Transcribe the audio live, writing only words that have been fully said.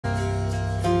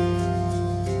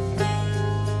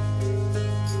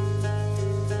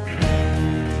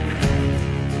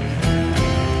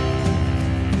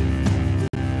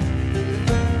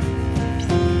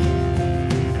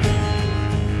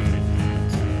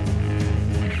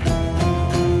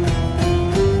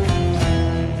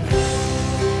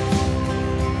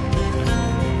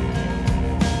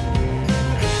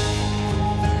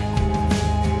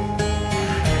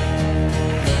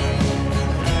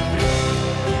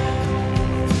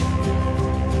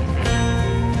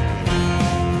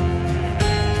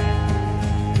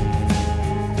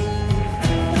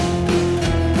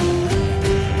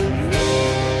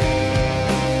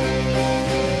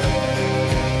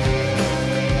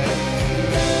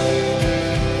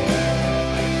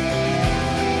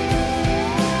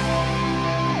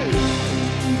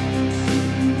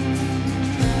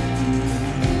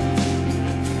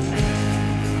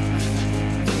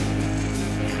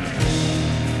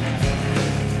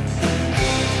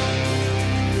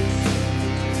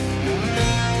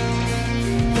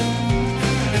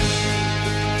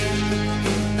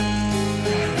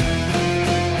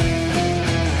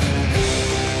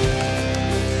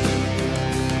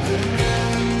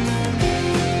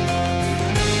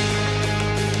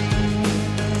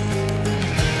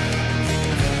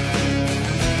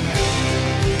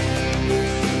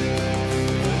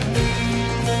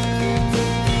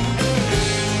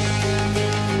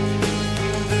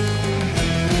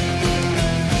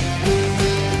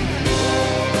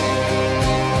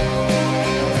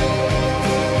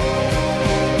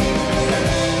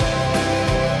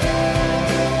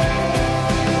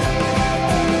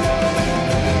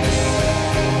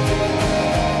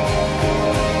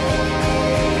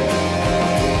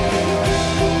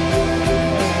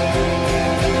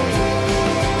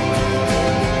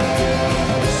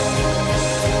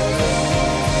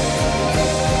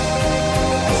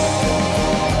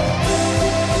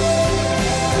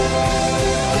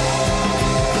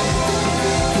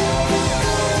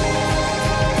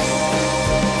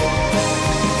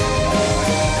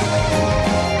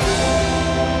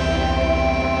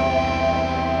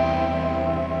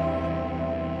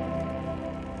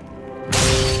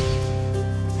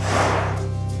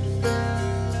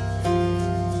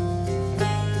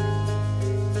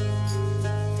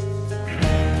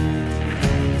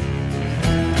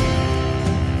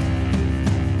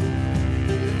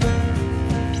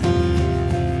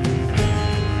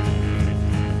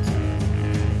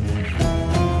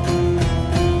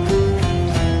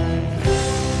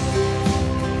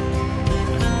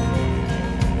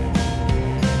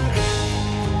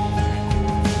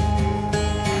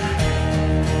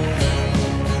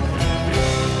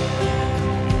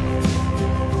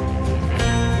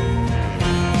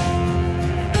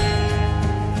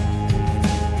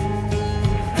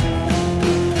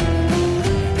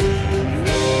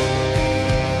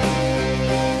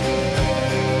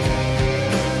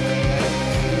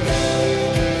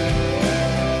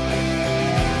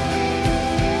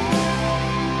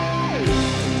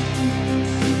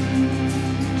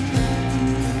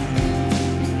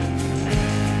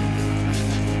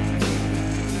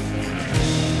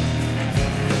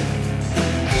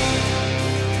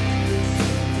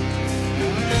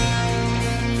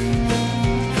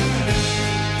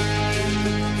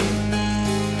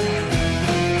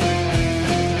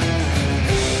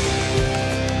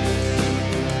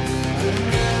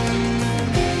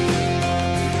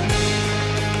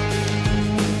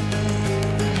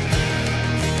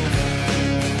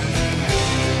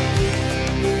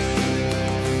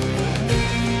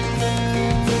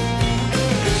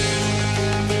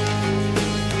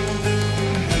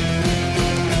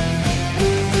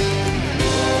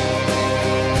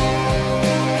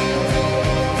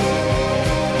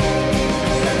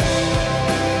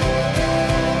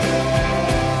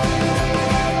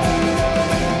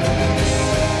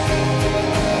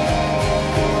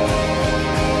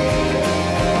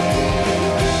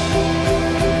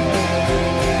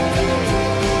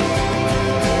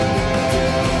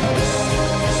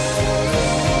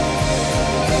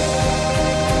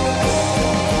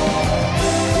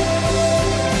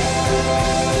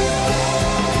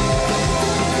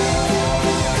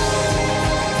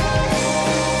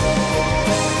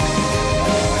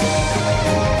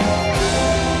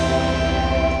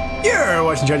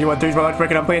watching Jonji13's my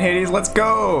breaking up playing Hades. Let's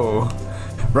go!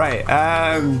 Right,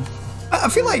 I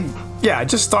feel like, yeah, I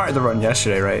just started the run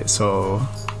yesterday, right? So,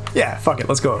 yeah, fuck it,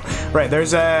 let's go. Right,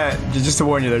 there's just to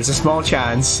warn you, there's a small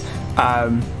chance,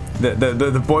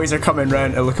 the boys are coming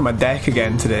round to look at my deck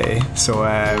again today. So,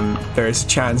 there's a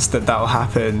chance that that'll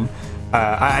happen.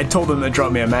 I told them to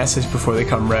drop me a message before they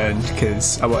come round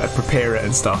because I want to prepare it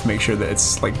and stuff, make sure that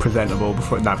it's like presentable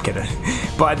before. No, I'm kidding.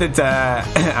 But I did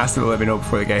ask them to let me know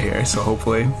before they get here, so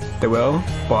hopefully they will.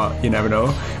 But you never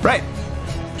know. Right?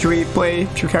 Should we play?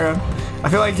 Should we carry on? I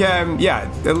feel like yeah,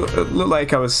 it looked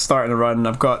like I was starting to run.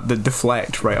 I've got the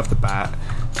deflect right off the bat.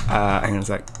 Hang on a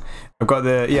sec. I've got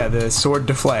the sword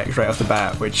deflect right off the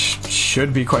bat, which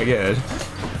should be quite good.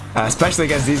 Especially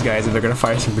against these guys if they're going to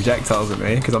fire some projectiles at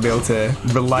me, because I'll be able to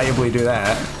reliably do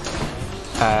that.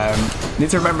 Need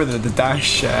to remember that the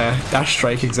dash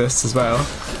strike exists as well.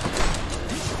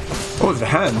 Oh, the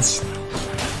hands.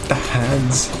 The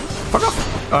hands. Fuck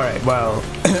off! Alright, well,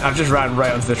 I've just ran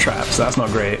right onto the trap, so that's not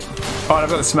great. Oh, and I've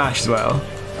got the smash as well.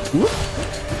 Whoop.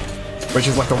 Which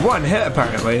is like a one hit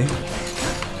apparently.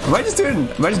 Am I just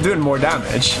doing more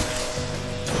damage?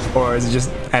 Or is it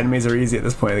just enemies are easy at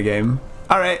this point of the game?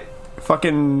 Alright,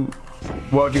 fucking,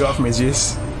 what have you got for me,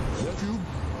 Zeus? Nephew,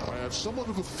 I have somewhat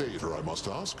of a favor I must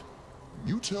ask.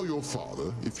 You tell your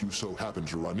father, if you so happen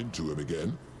to run into him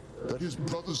again, that his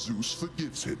brother Zeus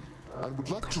forgives him, and would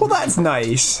like to... Well, that's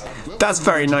nice. That's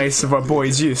very nice of our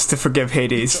boy Zeus to forgive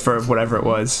Hades for whatever it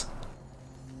was.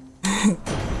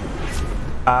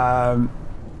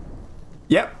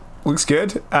 Yep, looks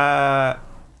good.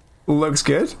 Looks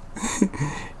good.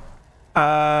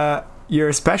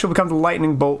 Your special becomes a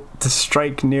lightning bolt to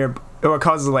strike near. Oh, it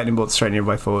causes a lightning bolt to strike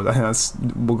nearby foes. I think that's.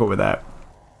 We'll go with that.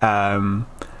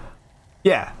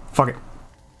 Yeah, fuck it.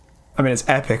 I mean, it's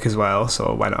epic as well,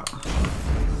 so why not?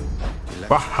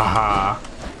 Wahaha.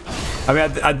 I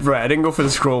mean, I didn't go for the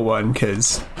scroll one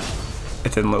because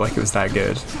it didn't look like it was that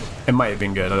good. It might have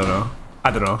been good. I don't know.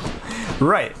 I don't know.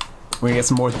 Right, we can get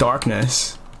some more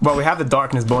darkness. Well, we have the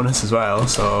darkness bonus as well,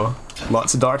 so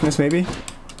lots of darkness maybe.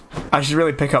 I should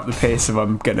really pick up the pace if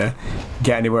I'm gonna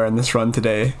get anywhere in this run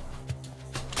today.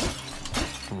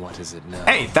 What is it now?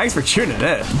 Hey, thanks for tuning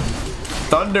in.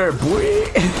 Thunder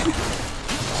boy.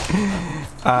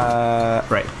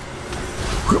 Right.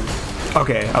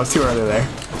 Okay, I was too early there.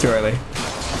 Too early.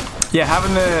 Yeah,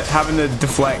 having the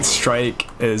deflect strike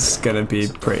is gonna be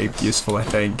pretty useful, I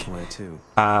think.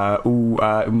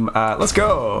 Let's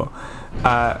go.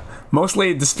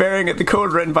 Mostly despairing at the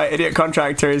code written by idiot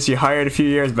contractors you hired a few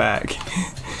years back.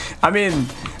 I mean,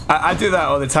 I do that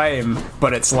all the time,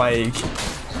 but it's like,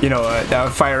 you know, I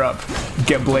would fire up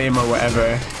Get Blame or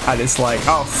whatever, and it's like,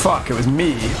 oh fuck, it was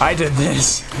me. I did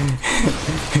this.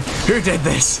 Who did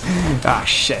this? Ah,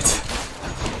 shit.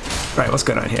 Right, what's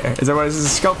going on here? Is there a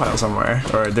skull pile somewhere?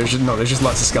 Or there's just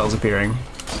lots of skulls appearing.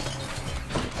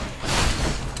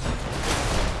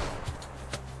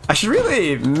 I should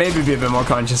really maybe be a bit more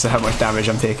conscious of how much damage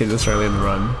I'm taking this early in the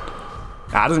run.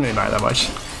 Ah, it doesn't really matter that much.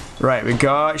 Right, we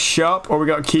got shop or we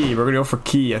got key. We're gonna go for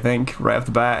key, I think, right off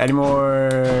the bat. Any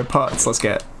more pots? Let's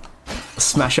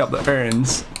smash up the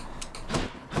urns.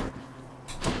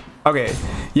 Okay,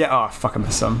 yeah, oh fuck, I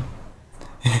missed some.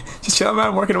 Just chill,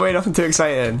 man, working away, nothing too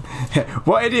exciting.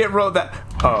 What idiot wrote that?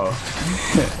 Oh.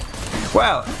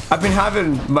 Well, I've been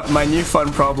having my new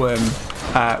fun problem,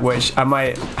 which I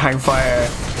might hang fire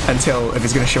until, if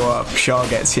he's going to show up, Shaw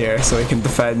gets here so he can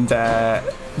defend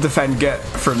Git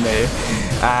from me.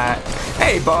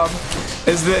 Hey Bob,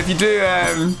 is that if you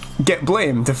do Git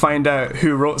blame to find out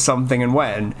who wrote something and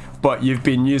when, but you've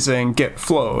been using Git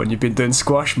flow and you've been doing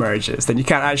squash merges, then you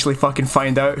can't actually fucking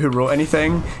find out who wrote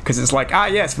anything, because it's like, ah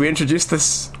yes, we introduced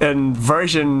this in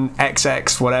version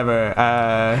XX whatever.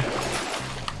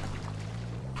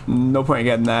 No point in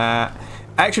getting that.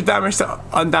 Extra damage to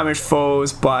undamaged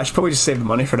foes, but I should probably just save the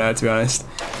money for now, to be honest.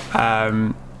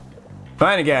 But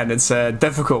then again, it's a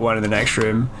difficult one in the next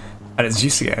room, and it's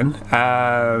Zeus again.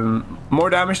 More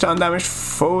damage to undamaged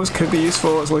foes could be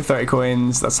useful. It's only 30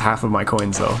 coins. That's half of my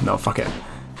coins, though. No, fuck it.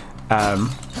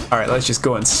 Alright, let's just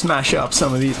go and smash up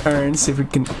some of these urns, see if we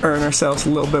can earn ourselves a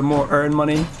little bit more urn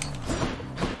money.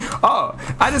 Oh,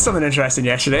 I did something interesting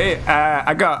yesterday.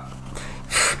 I got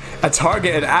a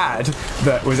targeted ad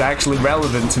that was actually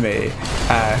relevant to me,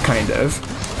 kind of.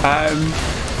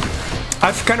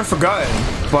 I've kind of forgotten,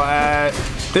 but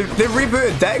they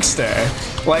rebooted Dexter.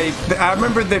 Like, I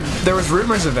remember there was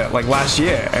rumors of it like last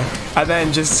year, and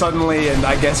then just suddenly, and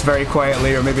I guess very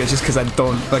quietly, or maybe it's just because I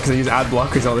don't, like, because I use ad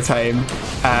blockers all the time,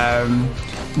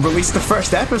 released the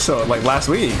first episode like last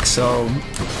week. So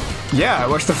yeah, I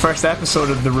watched the first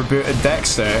episode of the rebooted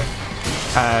Dexter.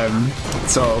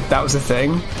 So that was a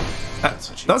thing. That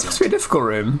was supposed to be a difficult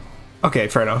room. Okay,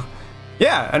 fair enough.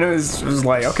 Yeah, and it was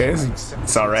like, okay,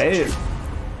 it's alright.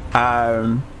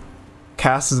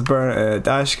 Cast as burn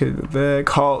dash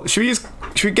call. Should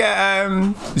we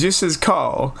get Zeus's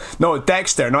call? No,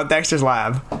 Dexter, not Dexter's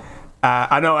lab.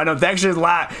 I know Dexter's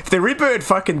lab. If they rebooted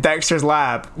fucking Dexter's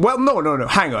lab, well, no.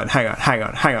 Hang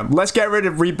on. Let's get rid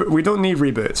of reboot. We don't need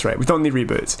reboots, right? We don't need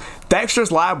reboots.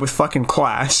 Dexter's lab was fucking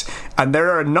class, and there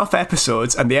are enough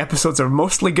episodes, and the episodes are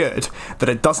mostly good that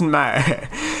it doesn't matter.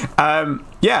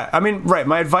 Yeah, I mean, right.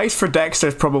 My advice for Dexter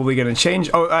is probably going to change.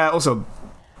 Oh, also,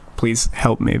 please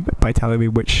help me by telling me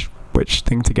which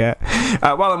thing to get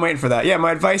while I'm waiting for that. Yeah,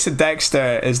 my advice to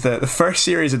Dexter is that the first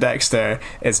series of Dexter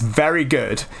is very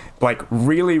good, like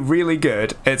really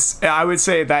good. I would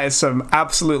say that is some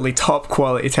absolutely top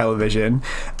quality television.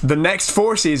 The next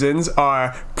 4 seasons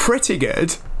are pretty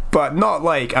good, but not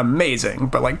like amazing,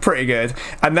 but like pretty good.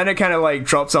 And then it kind of like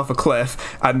drops off a cliff,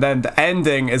 and then the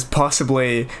ending is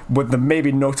possibly, with the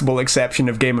maybe notable exception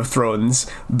of Game of Thrones,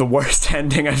 the worst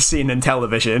ending I've seen in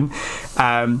television.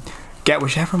 Get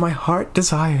whichever my heart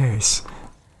desires.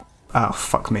 Oh,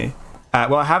 fuck me.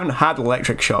 Well, I haven't had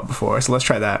electric shock before, so let's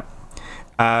try that.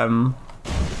 But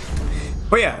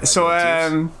yeah, so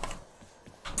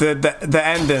the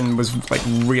ending was like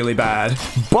really bad.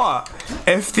 But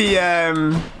if the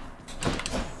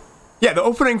yeah, the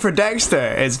opening for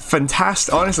Dexter is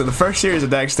fantastic. Honestly, the first series of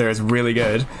Dexter is really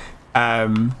good.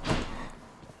 Yeah,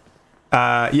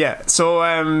 so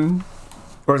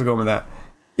where's it going with that?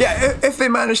 Yeah, if they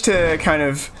manage to kind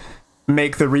of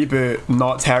make the reboot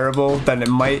not terrible, then it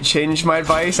might change my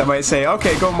advice. I might say,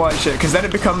 okay, go and watch it, because then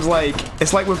it becomes like,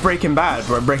 it's like with Breaking Bad,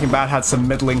 where Breaking Bad had some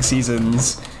middling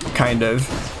seasons, kind of.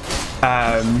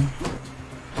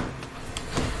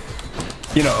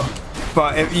 You know,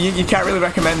 but if you can't really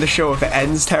recommend the show if it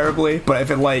ends terribly, but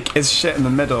if it like is shit in the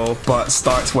middle, but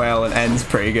starts well and ends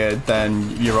pretty good,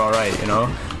 then you're alright, you know?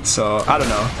 So, I don't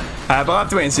know. But I'll have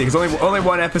to wait and see, because only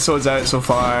 1 episode's out so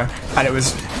far, and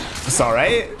it's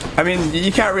alright. I mean,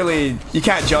 you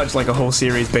can't judge like a whole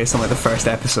series based on like the first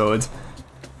episode,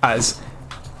 as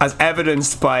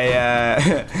evidenced by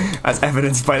as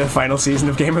evidenced by the final season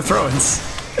of Game of Thrones.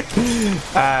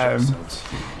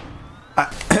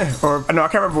 Or no, I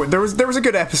can't remember. There was a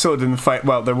good episode in the fight.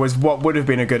 Well, there was what would have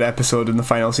been a good episode in the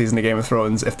final season of Game of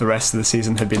Thrones if the rest of the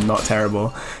season had been not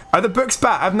terrible. Are the books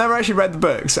bad? I've never actually read the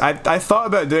books. I thought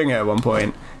about doing it at one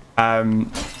point,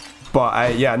 but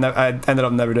I ended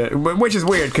up never doing it, which is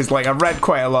weird because like I've read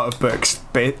quite a lot of books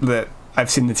that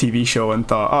I've seen the TV show and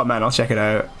thought, oh man, I'll check it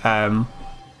out.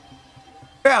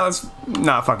 Yeah,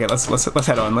 fuck it. Let's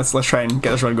head on. Let's try and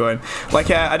get this run going.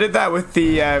 Like I did that with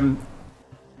the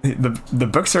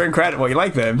books are incredible. You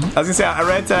like them? I was gonna say I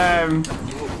read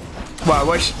well, I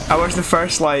watched the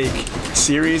first like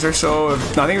series or so of,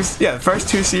 no, I think it was, yeah, the first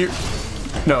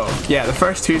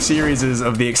 2 series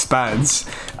of The Expanse,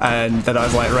 and then I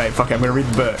was like, right, fuck it, I'm gonna read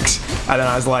the books, and then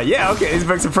I was like, yeah, okay, these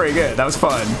books are pretty good. That was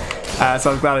fun.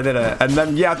 So I was glad I did it. And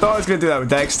then yeah, I thought I was gonna do that with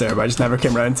Dexter, but I just never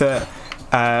came around to it.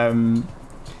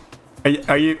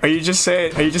 Are you just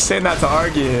saying that to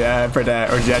argue,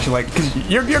 Burdett, or do you actually like? Because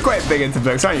you're quite big into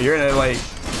books, aren't you? You're in it, like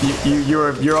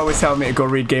you're always telling me to go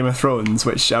read Game of Thrones,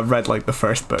 which I've read like the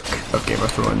first book of Game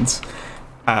of Thrones,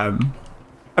 and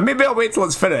maybe I'll wait till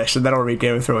it's finished and then I'll read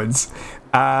Game of Thrones.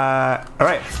 All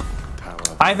right,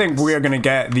 I think we are gonna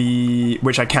get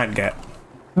which I can't get.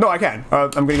 No, I can.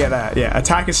 I'm gonna get that. Yeah,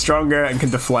 attack is stronger and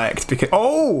can deflect because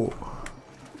oh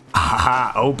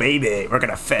baby, we're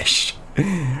gonna fish.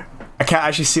 I can't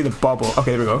actually see the bubble.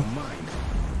 Okay, there we go.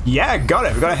 Yeah, got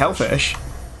it. We got a hellfish.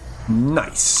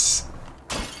 Nice.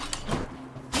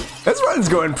 This run's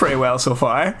going pretty well so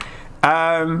far.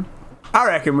 I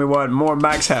reckon we want more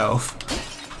max health.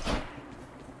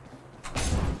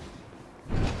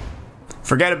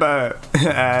 Forget about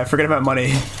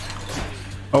money.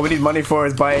 All we need money for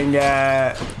is buying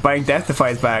Death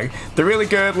Defies bag. They're really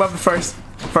good. Love the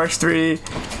first 3.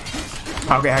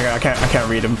 Okay, hang on, I can't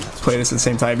read and play this at the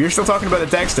same time. You're still talking about the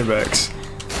Dexter books,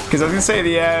 because I was gonna say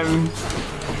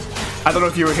I don't know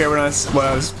if you were here when I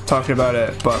was talking about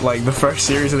it, but like the first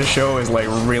series of the show is like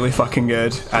really fucking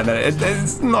good, and then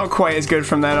it's not quite as good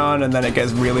from then on, and then it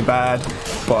gets really bad.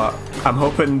 But I'm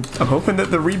hoping that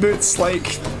the reboot's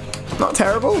like not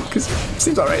terrible, because it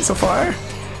seems alright so far.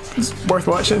 It's worth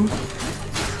watching.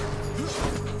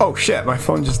 Oh shit, my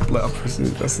phone just lit up. This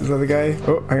is the other guy.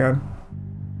 Oh, hang on.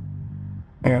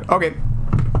 Okay.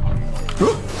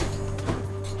 Ooh.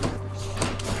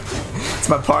 It's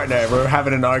my partner. We're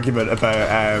having an argument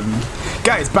about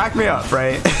guys, back me up,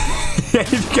 right? Yeah,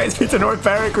 you guys been to North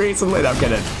Berwick recently? No, I'm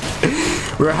kidding.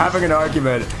 we were having an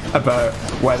argument about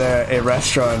whether a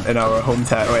restaurant in our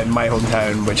hometown, or in my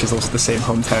hometown, which is also the same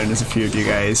hometown as a few of you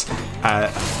guys,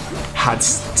 had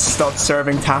stopped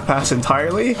serving tapas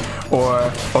entirely,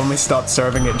 or only stopped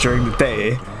serving it during the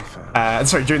day.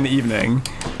 Sorry, during the evening.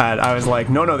 And I was like,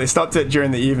 no, they stopped it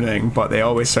during the evening, but they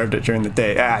always served it during the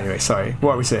day. Anyway, sorry,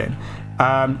 what are we saying?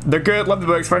 They're good, love the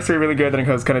books. First three really good, then it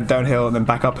goes kind of downhill and then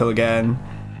back uphill again.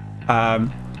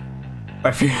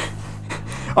 If you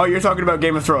oh, you're talking about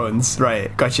Game of Thrones,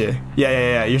 right? Gotcha.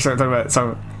 Yeah. You're talking about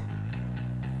some.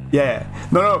 Yeah.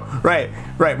 No. Right.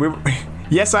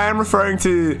 Yes, I am referring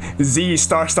to Z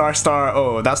star.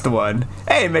 Oh, that's the one.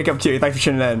 Hey, Makeup Q, thanks for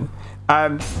tuning in.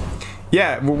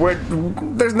 Yeah,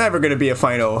 there's never going to be a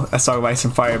Song of Ice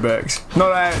and Fire books.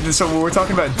 No, so we're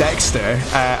talking about Dexter,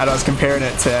 and I was comparing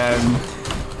it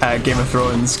to Game of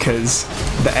Thrones because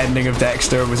the ending of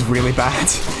Dexter was really bad.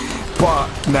 But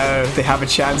now they have a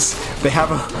chance. They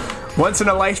have a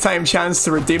once-in-a-lifetime chance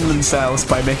to redeem themselves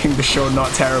by making the show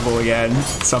not terrible again,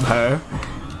 somehow.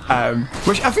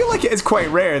 Which I feel like it is quite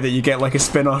rare that you get like a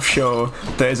spin-off show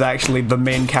that is actually the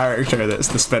main character that's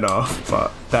the spin-off,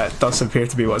 but that does appear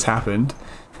to be what's happened.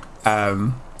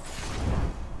 What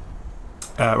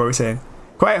were we saying?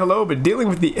 Quiet hello, but dealing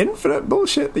with the infinite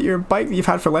bullshit that your bike that you've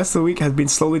had for less than a week has been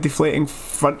slowly deflating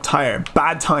front tire.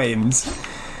 Bad times.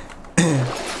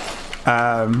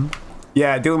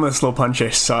 Yeah, dealing with a slow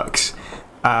puncher sucks.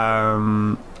 Nah,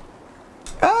 I'm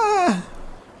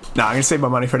gonna save my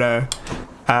money for now.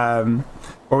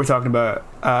 What are we talking about?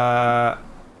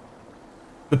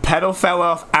 The pedal fell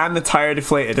off and the tire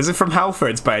deflated. Is it from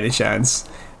Halfords by any chance?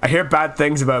 I hear bad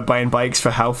things about buying bikes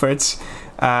for Halfords.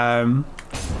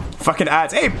 Fucking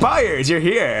ads. Hey, buyers, you're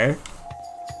here.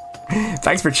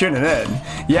 Thanks for tuning in.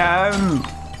 Yeah,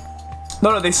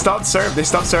 no, they stopped serving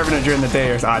it during the day.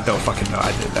 Or I don't fucking know.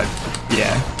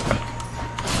 Yeah,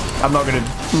 I'm not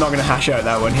gonna hash out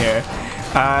that one here.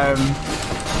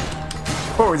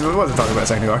 What was I talking about a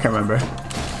second ago? I can't remember.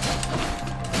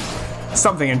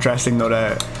 Something interesting, no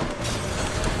doubt.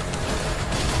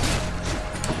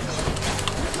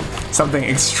 Something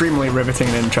extremely riveting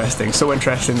and interesting. So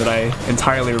interesting that I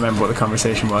entirely remember what the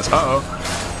conversation was. Uh-oh.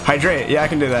 Hydrate. Yeah, I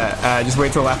can do that. Just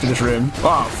wait till after this room.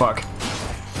 Oh, fuck.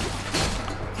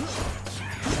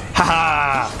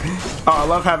 Haha! Oh, I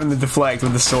love having the deflect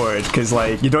with the sword, because,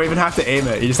 like, you don't even have to aim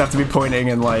it. You just have to be pointing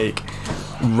in, like,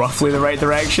 roughly the right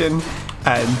direction,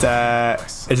 and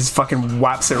it just fucking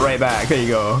whaps it right back. There you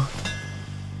go.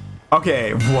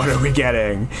 Okay, what are we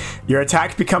getting? Your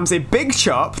attack becomes a big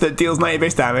chop that deals 90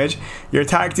 base damage. Your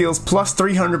attack deals plus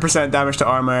 300% damage to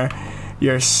armor.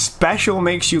 Your special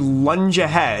makes you lunge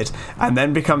ahead and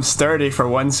then become sturdy for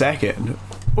 1 second.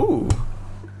 Ooh.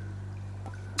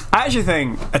 I actually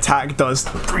think attack does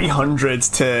 300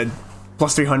 to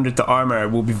plus 300 to armor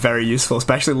will be very useful,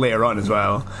 especially later on as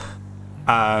well.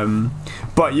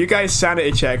 But you guys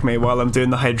sanity check me while I'm doing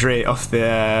the hydrate off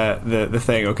the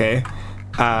thing, okay?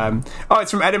 Oh,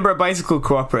 it's from Edinburgh Bicycle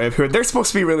Cooperative, who they're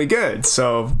supposed to be really good,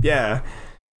 so yeah.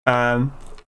 Well,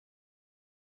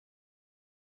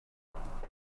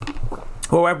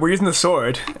 we're using the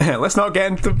sword. Let's not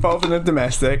get involved in the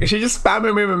domestic. She just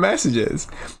spamming me with messages.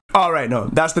 All right, no,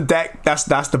 that's the deck. That's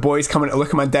the boys coming to look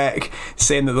at my deck,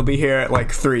 saying that they'll be here at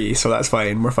like 3, so that's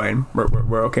fine. We're fine.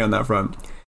 We're okay on that front.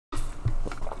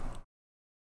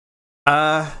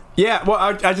 Yeah, well,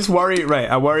 I just worry, right,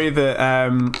 I worry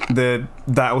that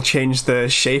that'll change the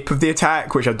shape of the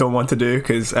attack, which I don't want to do,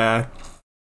 because yeah,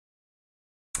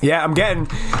 I'm getting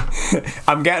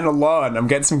a lawn, I'm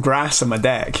getting some grass on my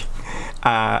deck.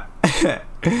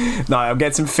 No, I'm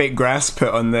getting some fake grass put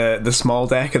on the small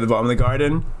deck at the bottom of the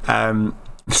garden.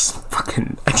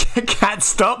 Fucking, I can't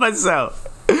stop myself.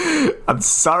 I'm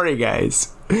sorry,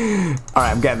 guys. Alright,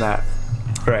 I'm getting that.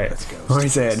 Right, what are you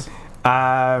saying?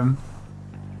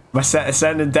 My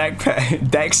ascending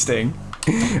deck sting.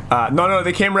 No,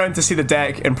 they came around to see the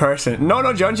deck in person. No,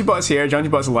 Jonji13's here.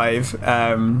 Jonji13's alive.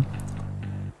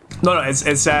 No,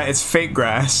 it's fake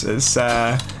grass. It's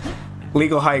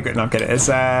legal high grade. Not kidding. It's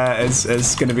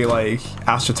gonna be like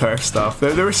AstroTurf stuff.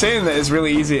 They were saying that it's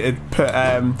really easy to put.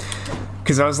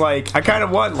 Because I was like, I kind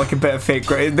of want like a bit of fake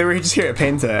grass. They were just here to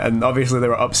paint it, and obviously they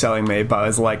were upselling me. But I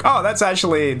was like, oh,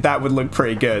 that would look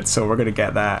pretty good. So we're gonna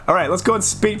get that. All right, let's go and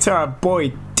speak to our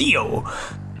boy Dio.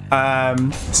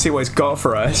 See what he's got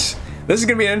for us. This is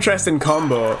gonna be an interesting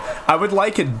combo. I would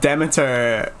like a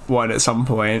Demeter one at some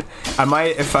point. I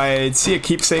might, if I see a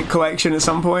keepsake collection at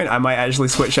some point, I might actually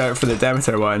switch out for the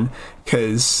Demeter one,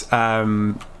 because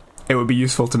it would be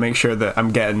useful to make sure that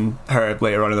I'm getting her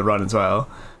later on in the run as well.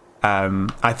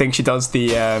 I think she does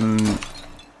the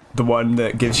one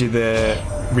that gives you the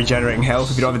regenerating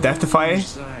health if you don't have a Death-defy.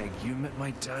 You met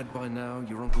my dad by now,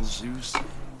 your Uncle Zeus.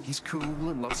 He's cool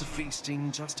and lots of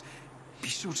feasting. Just be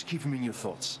sure to keep him in your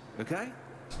thoughts, okay?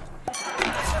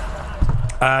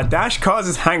 Dash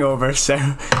causes hangover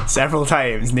several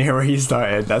times near where he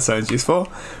started. That sounds useful.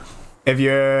 If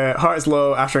your heart is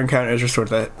low after encounters, restore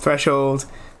the threshold.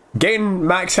 Gain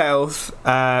max health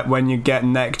when you get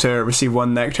nectar. Receive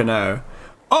 1 nectar now.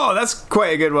 Oh, that's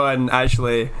quite a good one,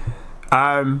 actually.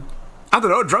 I don't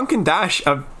know. Drunken Dash.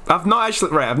 I've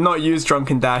not used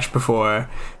Drunken Dash before,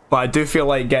 but I do feel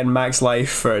like getting max life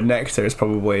for nectar is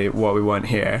probably what we want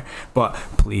here. But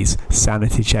please,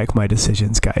 sanity check my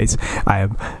decisions, guys. I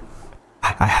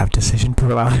have decision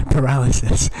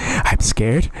paralysis. I'm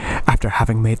scared after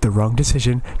having made the wrong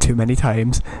decision too many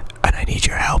times, and I need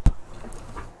your help.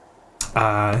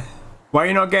 Why are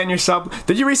you not getting your sub?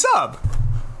 Did you resub?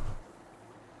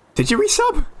 Did you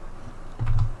resub?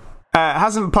 It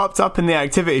hasn't popped up in the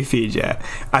activity feed yet.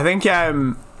 I think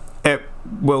it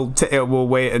will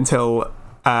wait until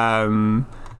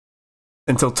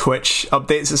Twitch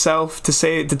updates itself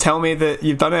to tell me that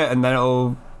you've done it, and then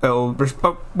it'll oh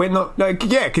wait, no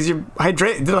yeah, because you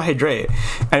did I hydrate?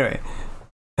 Anyway,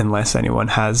 unless anyone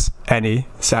has any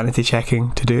sanity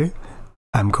checking to do,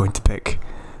 I'm going to pick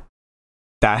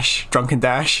Dash, Drunken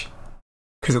Dash,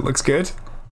 because it looks good,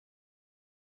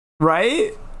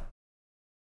 right?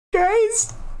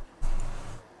 Guys,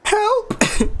 help!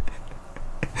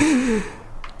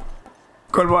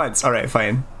 Going once. Alright,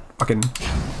 fine. Fucking.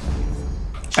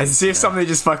 I see if somebody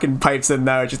just fucking pipes in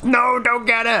now. Just, no, don't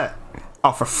get it!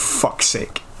 Oh, for fuck's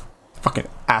sake. Fucking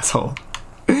asshole.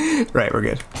 Right, we're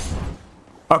good.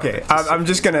 Okay, I'm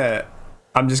just gonna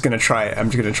try it. I'm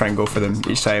just gonna try and go for them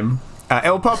each time.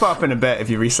 It'll pop up in a bit if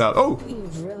you resell. Oh!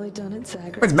 You've really done it,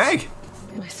 Zagreus. It's Meg!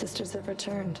 My sisters have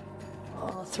returned.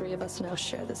 All 3 of us now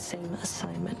share the same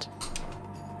assignment.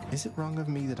 Is it wrong of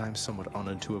me that I'm somewhat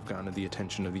honored to have garnered the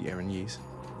attention of the Erinese?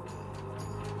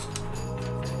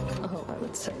 Oh, I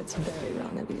would say it's very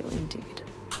wrong of you indeed.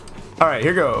 Alright,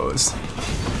 here goes.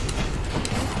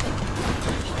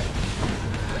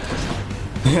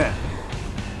 Yeah.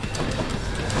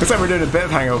 Looks like we're doing a bit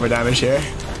of hangover damage here.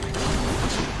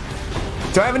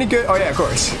 Do I have any good... Oh yeah, of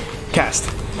course. Cast.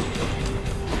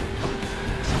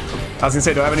 I was gonna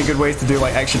say, do I have any good ways to do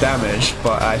like extra damage?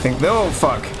 But I think... Oh,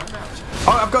 fuck.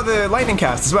 Oh, I've got the lightning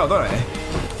cast as well, don't I?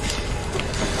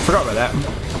 Forgot about that.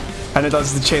 And it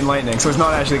does the chain lightning, so it's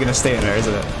not actually gonna stay in there, is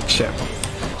it? Shit.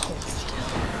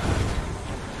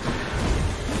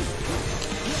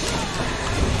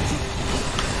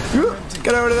 Ooh,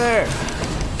 get out of there!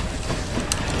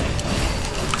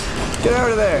 Get out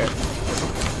of there!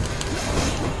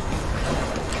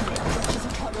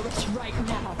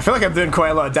 I feel like I'm doing quite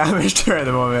a lot of damage to her at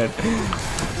the moment.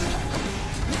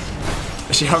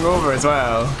 She hung over as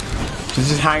well. She's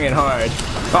just hanging hard.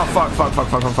 Oh fuck, fuck, fuck,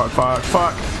 fuck, fuck, fuck, fuck,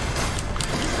 fuck.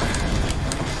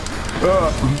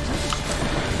 Oh.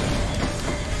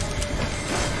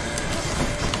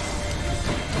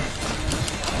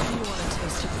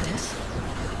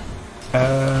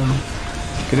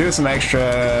 Could do some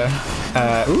extra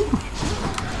ooh.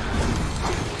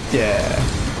 Yeah.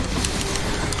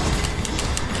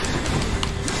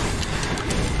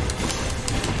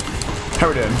 How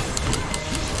we doing?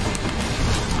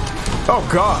 Oh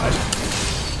god!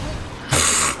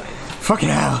 Fucking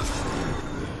hell!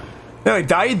 Nearly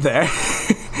died there.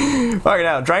 Fucking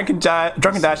hell! Drunken Dash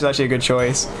is actually a good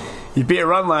choice. You beat a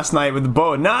run last night with the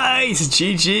bow. Nice!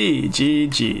 GG!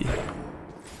 GG.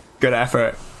 Good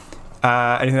effort.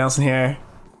 Anything else in here?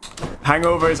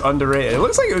 Hangover is underrated. It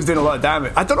looks like it was doing a lot of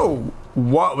damage. I don't know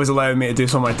what was allowing me to do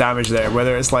so much damage there.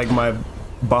 Whether it's like my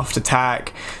buffed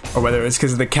attack, or whether it's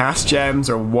because of the cast gems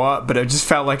or what, but it just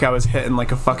felt like I was hitting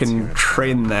like a fucking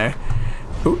train there.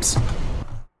 Oops.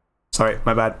 Sorry,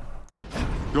 my bad.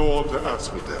 Go on to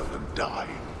Asphodel and die.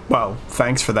 Well,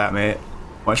 thanks for that, mate.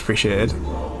 Much appreciated.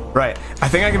 Right, I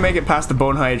think I can make it past the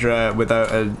Bone Hydra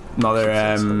without another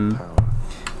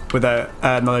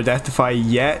Death-defy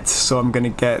yet, so I'm gonna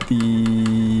get the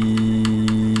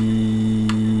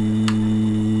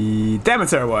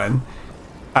Demeter one.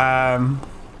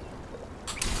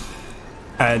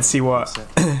 And see what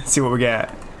see what we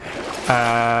get.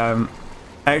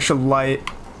 Extra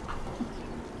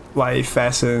life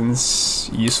essence,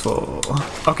 useful.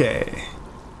 Okay,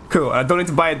 cool. I don't need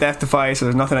to buy a Death-defy, so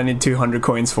there's nothing I need 200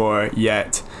 coins for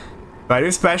yet. But I do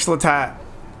special attack.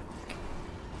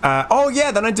 Oh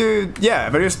yeah, then I do, yeah,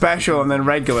 if I do special and then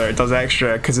regular, it does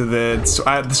extra because of the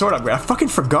sword upgrade. I fucking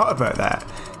forgot about that.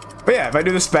 But yeah, if I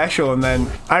do the special and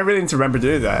then, I really need to remember to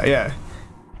do that, yeah.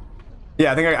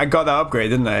 Yeah, I think I got that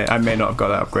upgrade, didn't I? I may not have got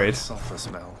that upgrade. Sulfur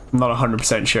smell. I'm not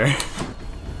 100% sure.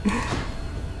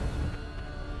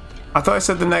 I thought I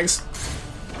said the next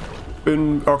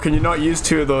boon, or can you not use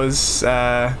two of those?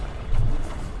 Can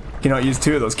you not use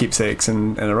two of those keepsakes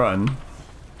in a run?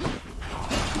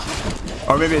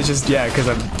 Or maybe it's just, yeah, because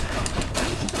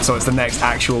so it's the next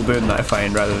actual boon that I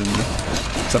find rather than,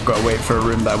 so I've got to wait for a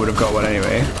room that I would have got one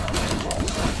anyway.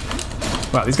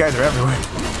 Wow, these guys are everywhere.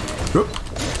 Whoop.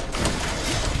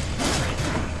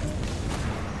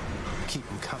 Keep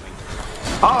them coming.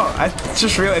 Oh, I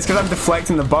just realized because I'm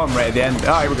deflecting the bomb right at the end.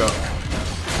 Oh, here we go.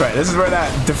 Right, this is where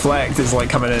that deflect is like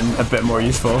coming in a bit more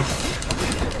useful.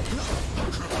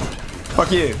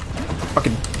 Fuck you.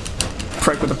 Fucking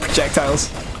prick with the projectiles.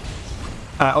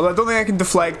 Although I don't think I can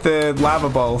deflect the lava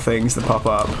ball things that pop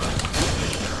up.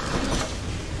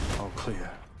 All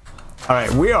clear.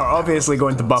 Alright, we are obviously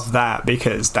going to buff that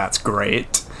because that's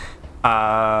great.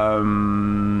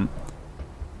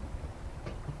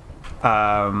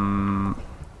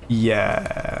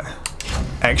 Yeah.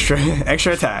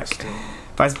 Extra attack.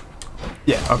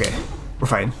 Yeah, okay. We're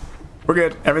fine. We're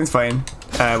good. Everything's fine.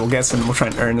 We'll try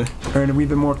and earn a wee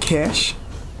bit more cash.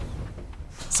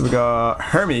 So we got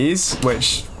Hermes,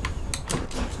 which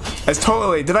is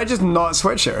totally... Did I just not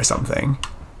switch it or something?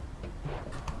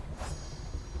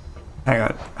 Hang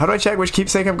on. How do I check which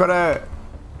keepsake I've got to...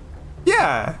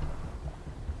 Yeah.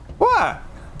 What?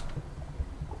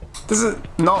 Does it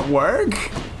not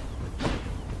work?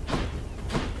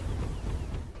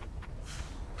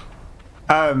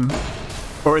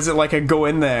 Or is it like I go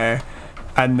in there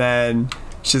and then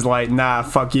she's like, nah,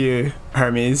 fuck you,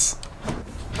 Hermes.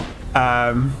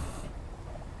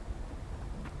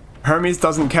 Hermes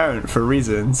doesn't count for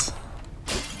reasons.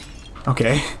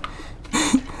 Okay.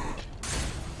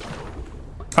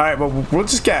 Alright, well we'll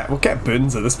get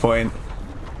boons at this point.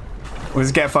 We'll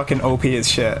just get fucking OP as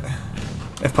shit.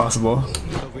 If possible.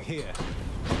 Over here.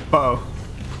 Uh-oh.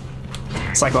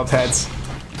 Cyclops heads.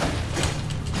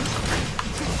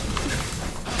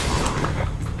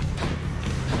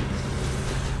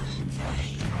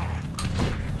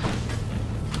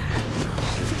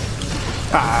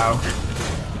 Ow.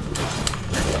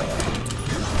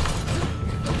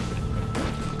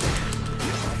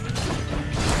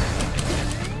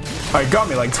 Oh, he got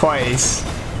me like twice.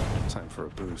 Time for a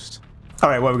boost.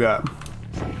 Alright, what we got?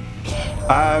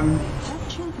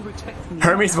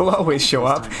 Hermes will always show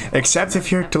up, except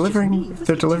if you're delivering,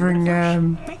 except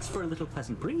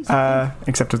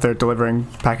if they're delivering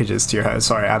packages to your house.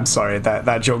 Sorry, I'm sorry,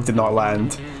 that joke did not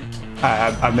land.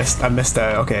 I missed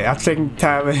out. Okay, after taking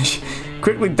damage,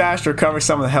 quickly dash to recover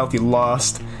some of the health you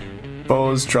lost.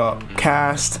 Bows drop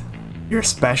cast. Your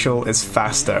special is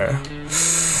faster.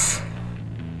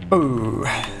 Ooh.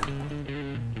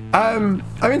 I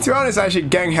mean, to be honest, actually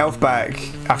getting health back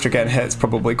after getting hit is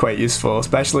probably quite useful,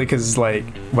 especially because like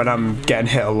when I'm getting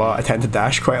hit a lot, I tend to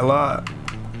dash quite a lot.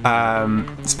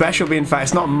 Special being fast,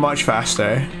 it's not much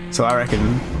faster, so I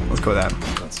reckon let's go with that.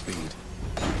 That's speed.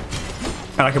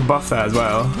 And I can buff that as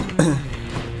well.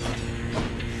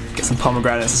 Get some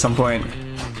pomegranates at some point.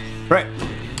 Right.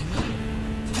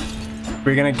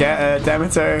 We're gonna get a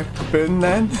Demeter boon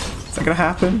then? Is that gonna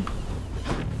happen?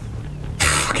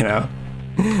 Fucking hell.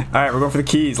 Alright, we're going for the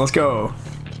keys. Let's go.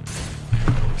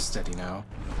 Steady now.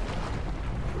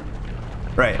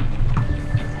 Right.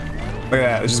 Look at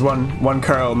that. There's just one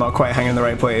curl not quite hanging in the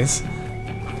right place.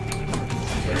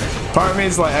 Part of me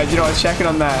is like, you know, I was checking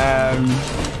on that,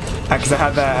 because I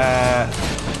had that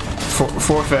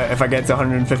forfeit if I get to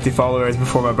 150 followers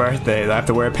before my birthday that I have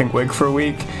to wear a pink wig for a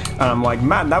week. And I'm like,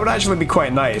 man, that would actually be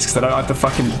quite nice because I don't have to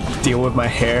fucking deal with my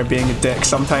hair being a dick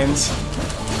sometimes.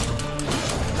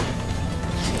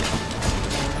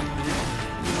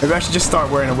 Maybe I should just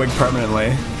start wearing a wig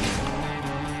permanently.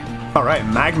 Alright,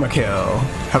 magma kill.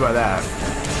 How about that?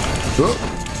 Whoop.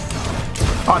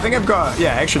 Oh, I think I've got,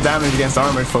 yeah, extra damage against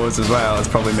armored foes as well. It's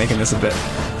probably making this a bit...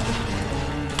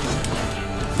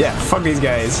 Yeah, fuck these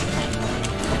guys.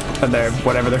 And they're,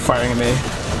 whatever they're firing at me.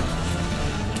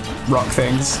 Rock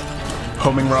things.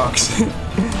 Homing rocks.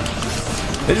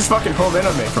 They just fucking home in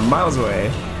on me from miles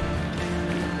away.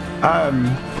 Yeah,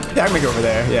 I can make it over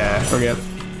there. Yeah, we're good.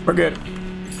 We're good.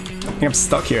 I think I'm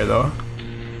stuck here though.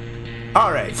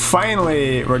 Alright,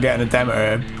 finally we're getting a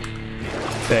Demeter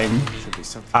thing.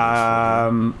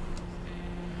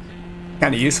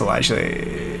 Kinda useful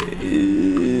actually.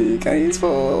 Kinda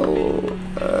useful.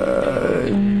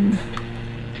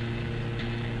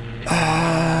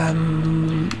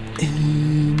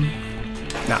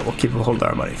 Nah, we'll hold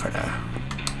our money for now.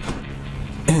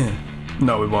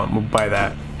 No, we won't. We'll buy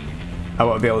that. I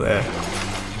won't be able to,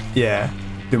 yeah,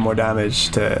 do more damage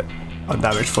to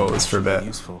undamaged foes for a bit.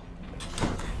 Useful.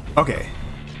 Okay.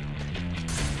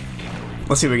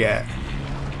 Let's see what we get.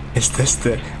 Is this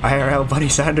the IRL Bunny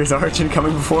Sanders origin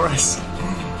coming before us?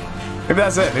 Maybe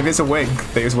that's it. Maybe it's a wig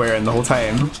that he was wearing the whole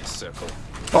time.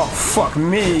 Oh, fuck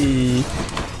me.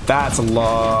 That's a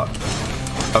lot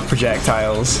of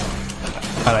projectiles.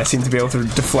 And I seem to be able to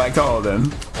deflect all of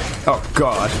them. Oh,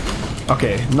 God.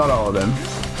 Okay, not all of them.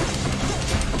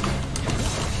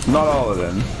 Not all of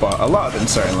them, but a lot of them,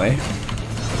 certainly.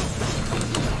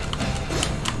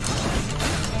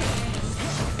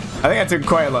 I think I took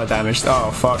quite a lot of damage.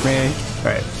 Oh, fuck me.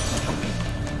 Right.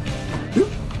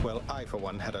 Well, I, for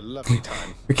one, had a lovely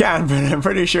time. We can, but I'm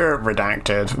pretty sure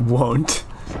Redacted won't.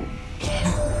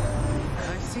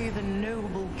 I see the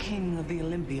noble king of the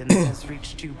Olympians has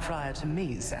reached you prior to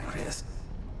me, Zacharias.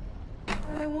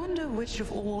 I wonder which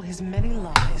of all his many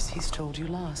lies he's told you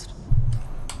last.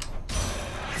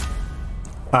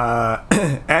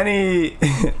 Any...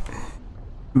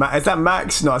 Is that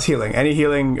max? No, it's healing. Any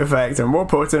healing effects are more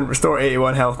potent. Restore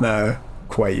 81 health now.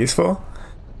 Quite useful.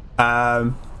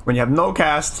 When you have no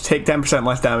cast, take 10%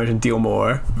 less damage and deal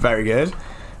more. Very good.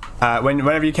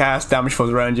 Whenever you cast, damage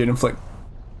falls around you and inflict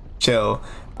chill.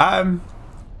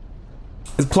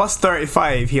 It's plus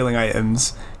 35 healing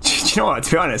items. Do you know what?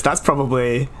 To be honest, that's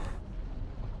probably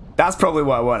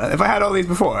what I want. If I had all these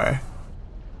before,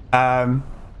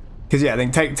 because yeah, I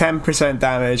think take 10%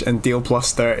 damage and deal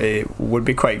plus 30 would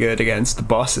be quite good against the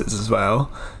bosses as well.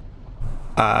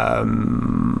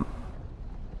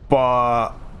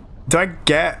 But do I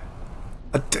get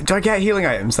healing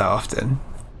items that often?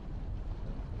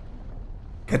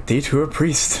 Get Detour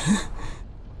Priest.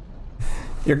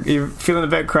 You're feeling a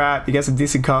bit crap, you get some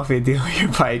decent coffee, deal with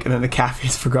your bike, and then the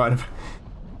cafe's forgotten about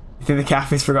you. Think the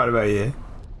cafe's forgotten about you?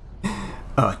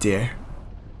 Oh dear.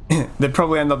 They'd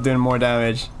probably end up doing more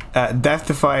damage. Death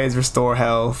Defies, restore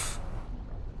health.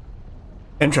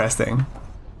 Interesting.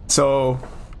 So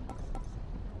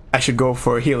I should go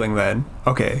for healing then.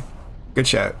 Okay. Good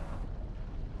shout.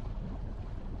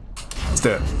 Let's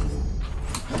do it.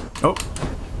 Oh.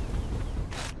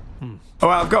 Oh,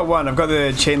 well, I've got one. I've got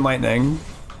the Chain Lightning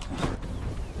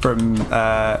from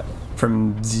our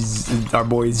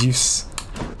boy Zeus.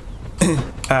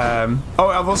 Oh,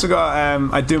 I've also got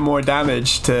I do more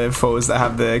damage to foes that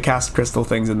have the cast crystal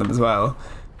things in them as well.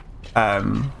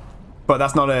 But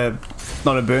that's not a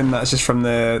boon. That's just from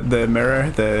the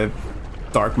mirror, the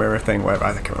dark mirror thing. Whatever,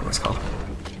 I can't remember what it's called.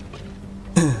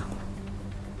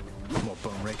 More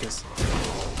bone rakers.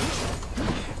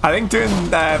 I think doing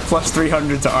plus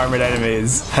 300 to armored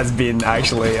enemies has been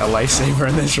actually a lifesaver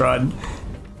in this run.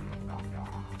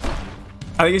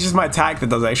 I think it's just my attack that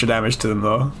does extra damage to them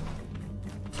though.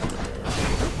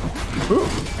 Ooh.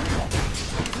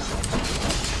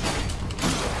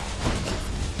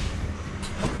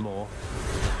 More.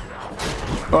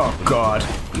 Oh god.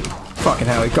 Fucking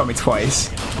hell, he got me twice.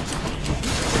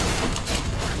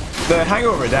 The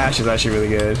hangover dash is actually really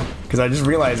good, because I just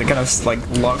realized it kind of like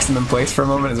locks them in place for a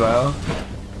moment as well.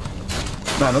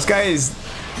 Man, those guys...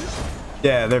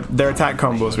 Yeah, their attack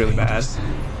combo is really bad.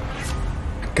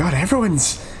 God,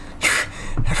 everyone's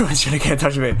trying to get in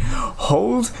touch with me.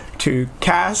 Hold to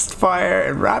cast fire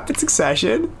in rapid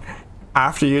succession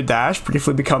after you dash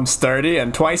briefly becomes sturdy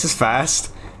and twice as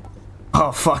fast.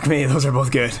 Oh fuck me, those are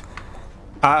both good.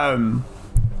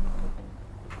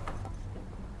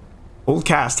 Hold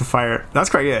cast to fire. That's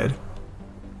quite good.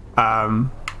 Oh,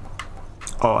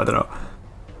 I don't know.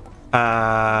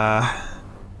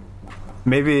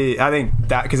 Maybe I think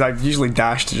that because I usually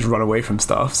dash to just run away from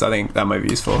stuff, so I think that might be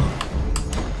useful.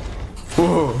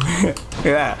 Ooh, look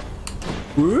at that.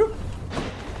 Whoop.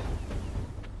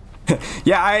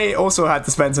 Yeah, I also had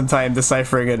to spend some time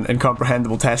deciphering an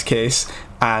incomprehensible test case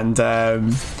and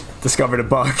discovered a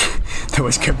bug that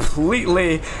was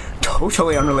completely,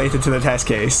 totally unrelated to the test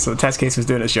case. So the test case was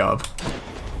doing its job.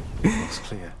 Looks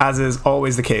clear. As is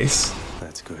always the case.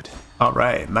 That's good.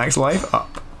 Alright, max life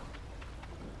up.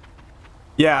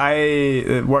 Yeah,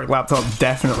 the work laptop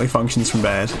definitely functions from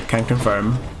bed. Can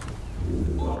confirm.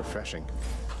 Refreshing.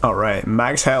 Alright,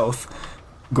 max health.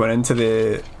 Going into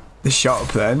the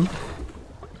shop then.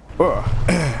 Oh,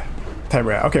 time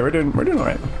we're at. Okay, we're doing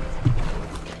alright.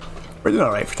 We're doing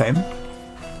alright for time.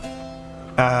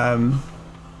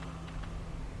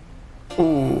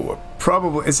 Oh,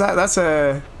 probably that's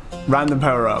a random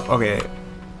power up. Okay.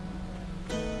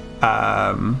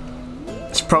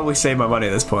 Should probably save my money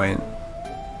at this point.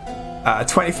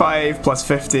 25 plus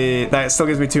 50, that still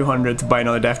gives me 200 to buy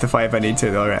another Death Defy if I need to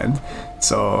at the other end.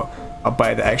 So I'll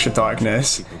buy the extra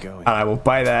darkness, and I will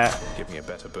buy that. Give me a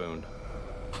better boon.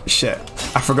 Shit.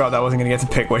 I forgot that I wasn't gonna get to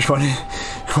pick which one it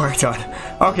worked on.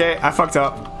 Okay, I fucked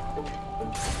up.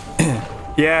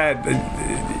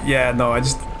 Yeah, no, I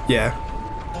just, yeah.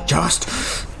 Just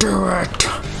do it!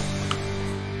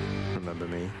 Remember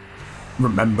me?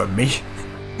 Remember me?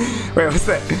 Wait, what's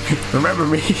that? Remember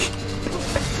me?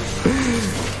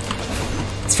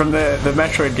 It's from the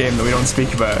Metroid game that we don't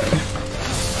speak about.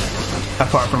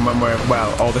 Apart from when we're,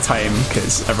 well, all the time,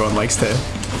 because everyone likes to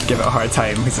give it a hard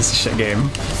time because it's a shit game.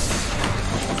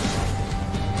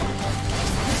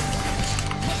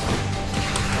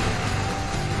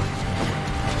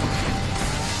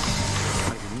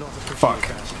 Fuck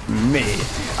me.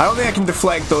 I don't think I can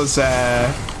deflect those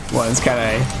ones, can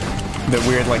I? The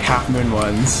weird like half moon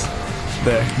ones.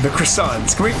 The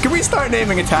croissants. Can we start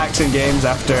naming attacks in games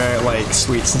after like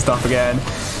sweets and stuff again?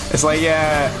 It's like,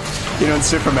 yeah, you know, in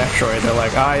Super Metroid they're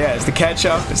like, ah yeah, it's the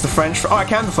ketchup, it's the French fries. Oh, I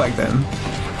can deflect them.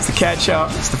 It's the ketchup,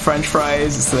 it's the French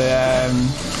fries, it's the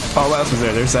oh, what else was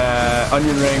there? There's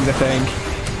onion rings, I think.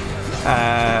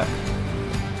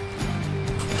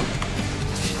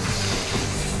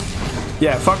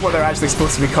 Yeah, fuck what they're actually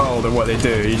supposed to be called or what they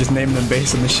do. You just name them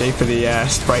based on the shape of the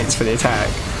sprites for the attack.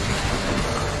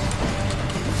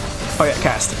 Oh yeah,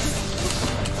 cast.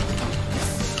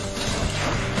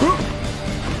 Woo.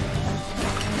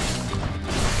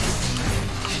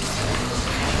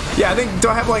 Yeah, I think, do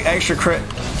I have like extra crit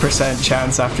 %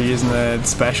 chance after using the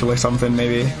special or something,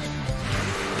 maybe?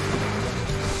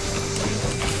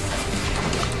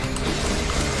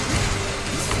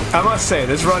 I must say,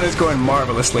 this run is going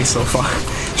marvelously so far.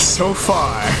 So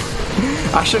far.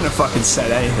 I shouldn't have fucking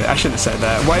said anything. I shouldn't have said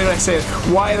that. Why did I say it?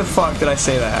 Why the fuck did I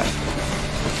say that?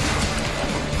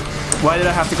 Why did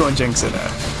I have to go and jinx it?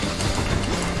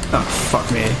 Oh, fuck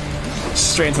me.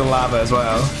 Straight into the lava as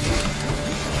well.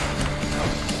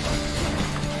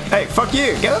 Hey, fuck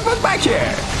you! Get the fuck back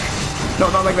here! No,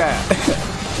 not like that.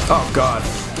 Oh, God.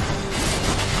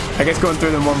 I guess going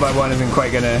through them one by one isn't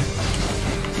quite gonna...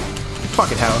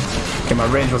 Fucking hell. Okay, my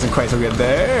range wasn't quite so good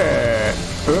there.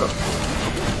 Ooh.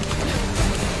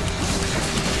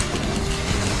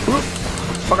 Ooh.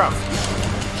 Fuck off.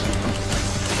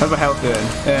 How's my health doing?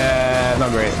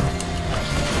 Not great.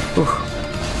 Ooh.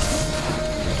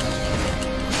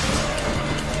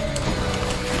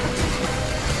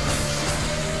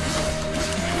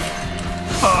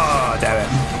 Oh, damn it.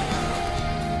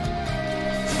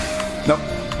 Nope.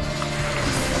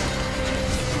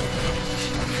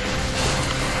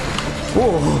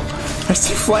 Whoa, I just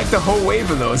deflect the whole wave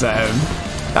of those at him.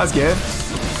 That was good.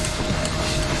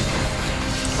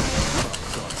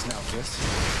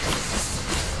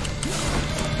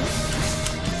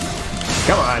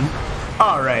 Come on.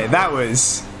 Alright, that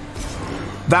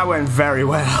went very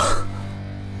well.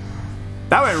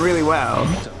 That went really well.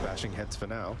 Bashing heads for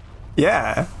now.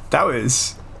 Yeah, that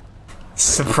was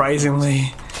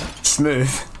surprisingly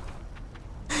smooth.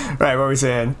 Right, what were we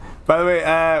saying? By the way,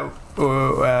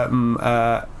 well,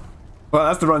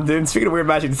 that's the run, dude. Speaking of weird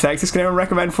magic detectives, can anyone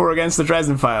recommend 4 Against the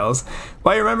Dresden Files?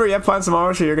 Well, you remember you have plans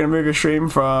tomorrow, so you're going to move your stream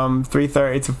from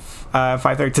 3:30 to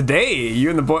 5:30 today. You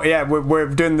and the boy, yeah, we're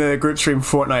doing the group stream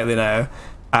fortnightly now.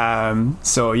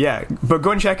 So yeah, but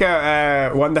go and check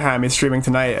out Wonderham. He's streaming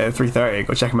tonight at 3:30.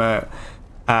 Go check him out.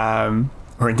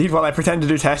 Or indeed, while I pretend to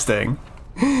do testing.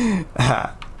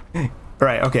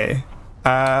 Right. Okay.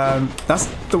 That's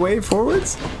the way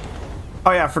forwards. Oh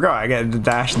yeah, I forgot. I get the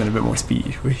dash and then a bit more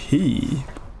speed. Wee-hee.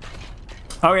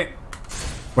 Okay,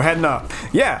 we're heading up.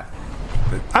 Yeah,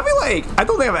 I feel like I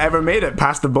don't think I've ever made it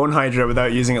past the Bone Hydra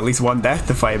without using at least one death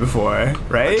to fight before,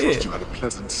 right? I trust you had a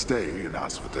pleasant stay in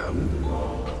Asphodel.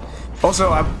 Also,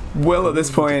 I will at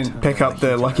this point pick up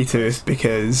the Lucky Tooth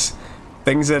because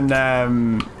things in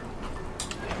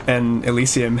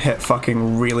Elysium hit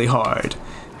fucking really hard.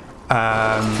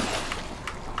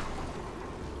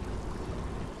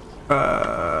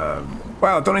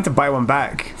 Well, I don't need to buy one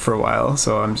back for a while,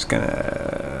 so I'm just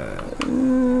gonna...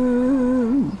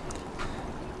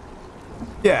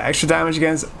 yeah, extra damage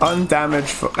against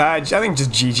undamaged... I think just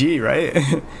GG, right?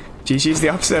 GG is the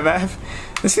opposite of F.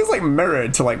 This feels like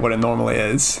mirrored to like what it normally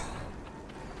is.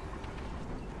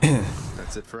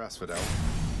 That's it for us, Fidel.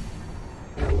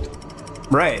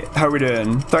 Right, how are we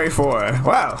doing? 34.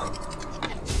 Wow.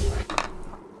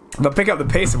 But pick up the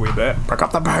pace a wee bit. Pick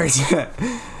up the pace. The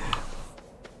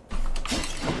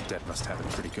dead must have it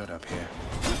pretty good up here.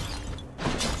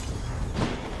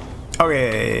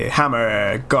 Okay,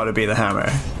 hammer. Gotta be the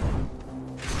hammer.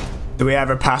 Do we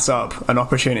ever pass up an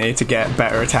opportunity to get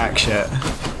better attack shit?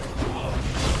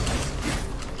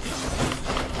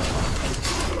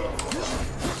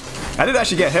 I did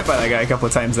actually get hit by that guy a couple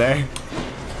of times there.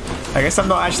 I guess I'm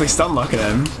not actually stun locking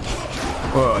him.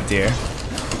 Oh dear.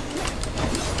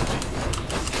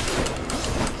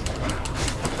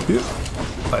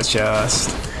 Let's just...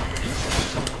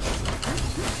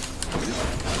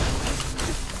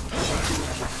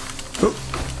 Oop.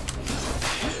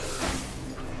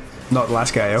 Not the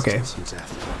last guy, okay.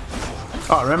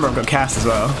 Oh, remember I've got cast as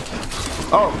well.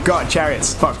 Oh god,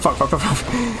 chariots. Fuck. Oh,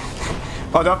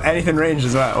 I don't have anything ranged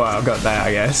as well. Well, I've got that,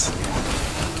 I guess.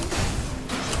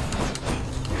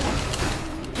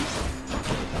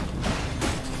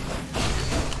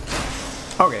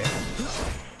 Okay.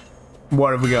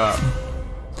 What have we got?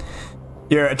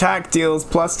 Your attack deals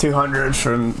plus 200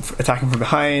 from attacking from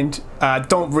behind.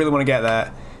 Don't really want to get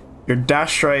that. Your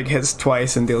dash strike hits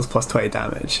twice and deals plus 20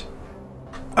 damage.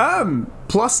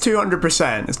 Plus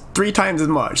 200%. It's 3 times as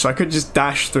much, so I could just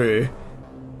dash through.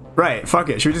 Right, fuck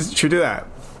it. Should we do that?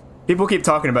 People keep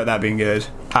talking about that being good.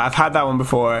 I've had that one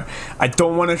before. I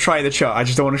don't want to try the chop. I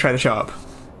just don't want to try the chop.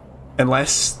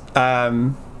 Unless the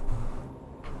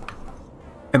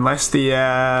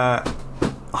oh,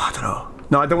 I don't know.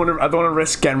 No, I don't want to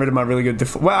risk getting rid of my really good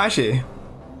well, actually.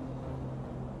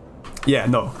 Yeah,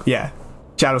 no. Yeah.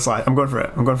 Shadow Slide. I'm going for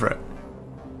it.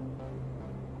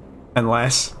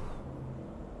 Unless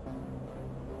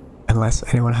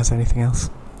anyone has anything else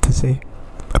to say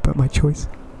about my choice.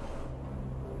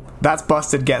 That's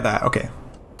busted, get that, okay.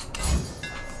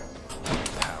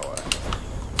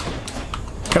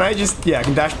 Can I just, yeah, I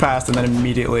can dash past and then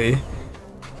immediately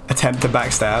attempt to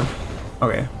backstab.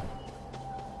 Okay.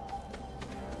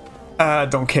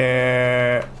 Don't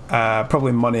care.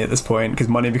 Probably money at this point, because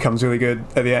money becomes really good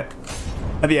at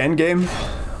the end game.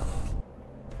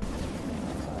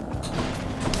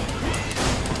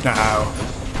 Ow.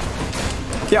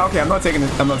 Yeah, okay, I'm not taking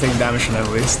damage from it at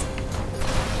least.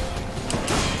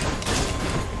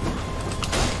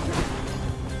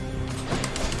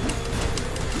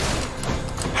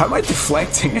 How am I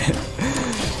deflecting it?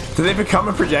 Do they become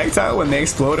a projectile when they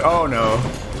explode? Oh no.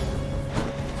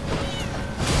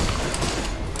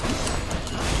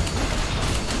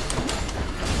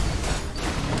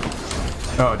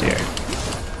 Oh dear.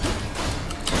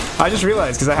 I just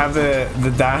realized because I have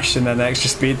the dash and then the extra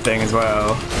speed thing as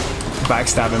well.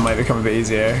 Backstabbing might become a bit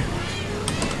easier.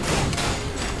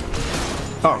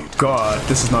 Oh god,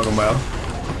 this is not going well.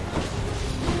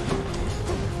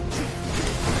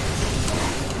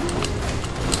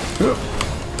 Ooh.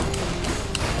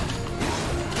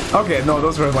 Okay, no,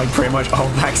 those were like pretty much all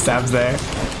backstabs there.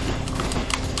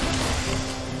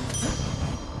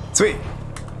 Sweet.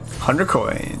 100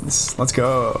 coins. Let's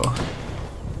go.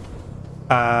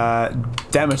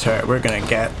 Demeter. We're gonna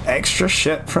get extra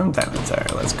shit from Demeter.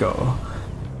 Let's go.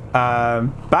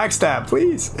 Backstab,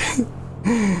 please.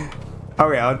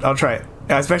 Okay, I'll try it.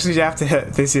 Especially you have to hit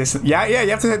Theseus. Yeah, you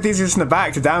have to hit Theseus in the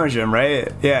back to damage him, right?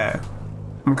 Yeah.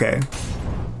 Okay.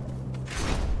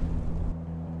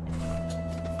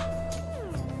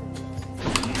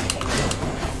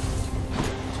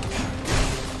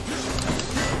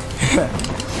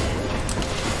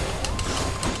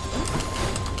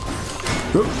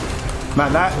 Oop.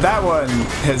 Man, that one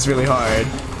hits really hard.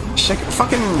 Shit,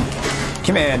 fucking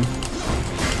come in.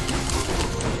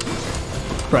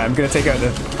 Right, I'm gonna take out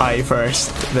the eye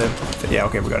first. Yeah,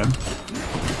 okay, we got him.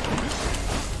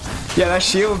 Yeah, that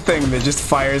shield thing that just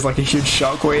fires like a huge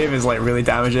shockwave is like really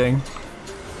damaging.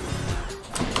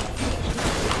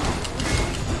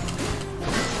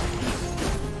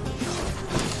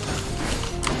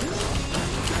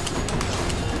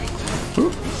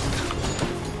 Oop.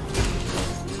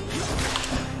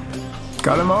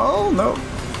 Got them all? Nope.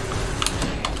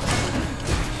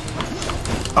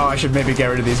 Oh, I should maybe get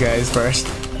rid of these guys first.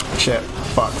 Shit.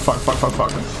 Fuck.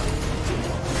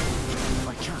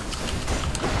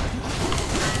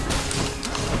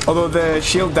 Although the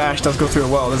shield dash does go through a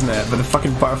wall, doesn't it? But the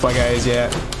fucking butterfly guys, yeah.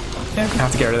 Yeah, I'm gonna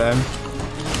have to get rid of them.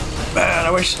 Man,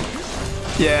 I wish...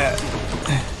 Yeah.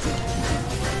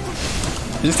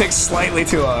 It just takes slightly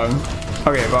too long.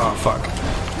 Okay, oh, fuck.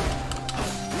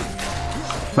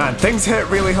 Man, things hit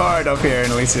really hard up here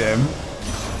in Elysium.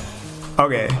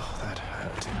 Okay.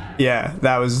 Yeah,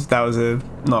 that was a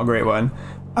not great one.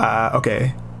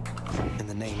 Okay. In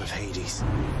the name of Hades.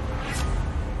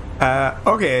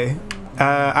 Okay.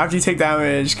 After you take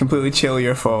damage, completely chill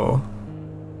your foe.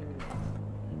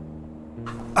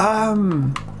 I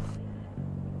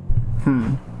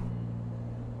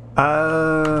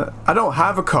don't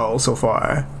have a call so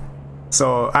far.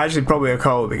 So actually probably a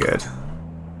call would be good.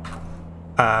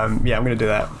 Yeah, I'm gonna do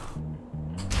that.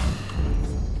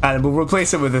 And we'll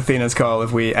replace it with Athena's call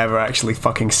if we ever actually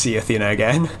fucking see Athena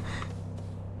again.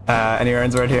 Any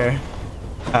urns right here?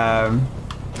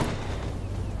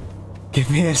 Give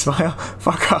me a smile.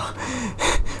 Fuck off.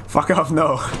 Fuck off,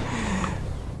 no.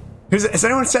 Has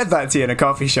anyone said that to you in a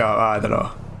coffee shop? I don't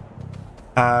know.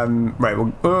 Right,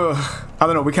 well, I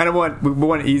don't know. We kind of want we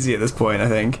want easy at this point. I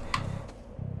think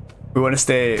we want to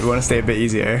stay a bit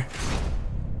easier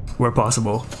where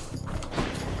possible.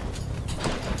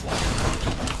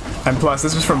 And plus,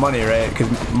 this was for money, right?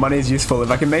 Because money is useful.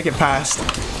 If I can make it past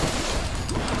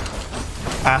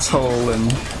asshole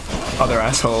and other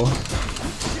asshole.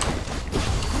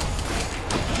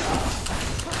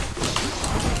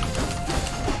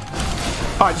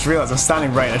 Oh, I just realized I'm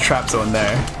standing right in a trap zone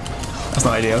there. That's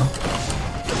not ideal.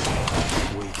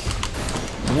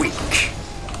 Weak.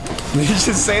 Did he just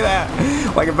say that?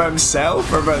 Like about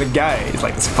himself or about the guy? He's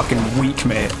like, this fucking weak,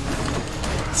 mate.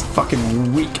 It's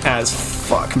fucking weak as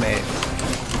fuck, mate.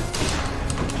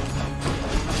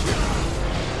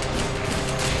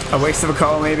 A waste of a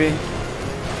call, maybe?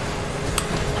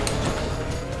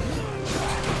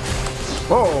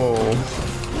 Whoa!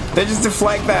 They just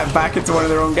deflect that back into one of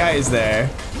their own guys there.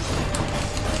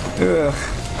 Ugh.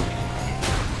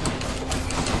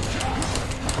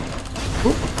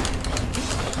 Oop.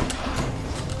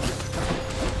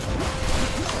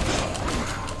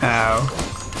 Ow.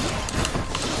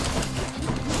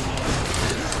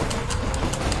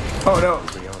 Oh no,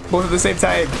 both at the same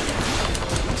time.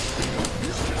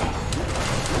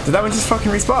 Did that one just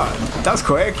fucking respawn? That was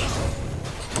quick.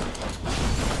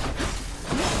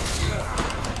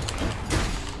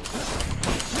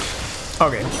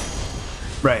 Okay.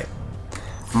 Right.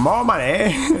 More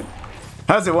money.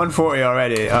 How's it 140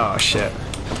 already? Oh shit.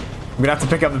 I'm gonna have to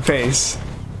pick up the pace.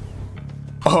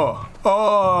 Oh.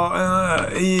 Oh.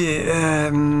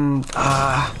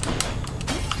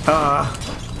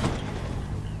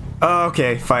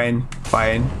 Okay, fine,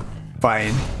 fine,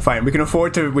 fine, fine. We can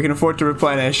afford to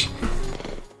replenish.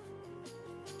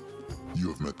 You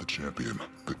have met the champion,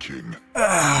 the king.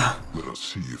 Let us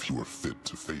see if you are fit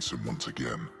to face him once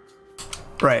again.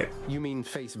 Right. You mean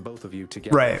face both of you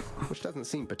together? Right. Which doesn't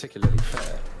seem particularly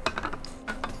fair.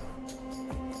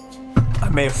 I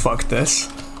may have fucked this.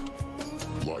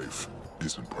 Life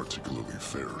isn't particularly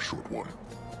fair, short one,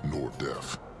 nor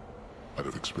death. I'd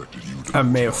have expected you to. I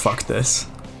may have fucked this.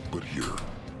 But here.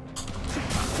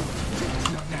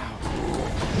 Not now.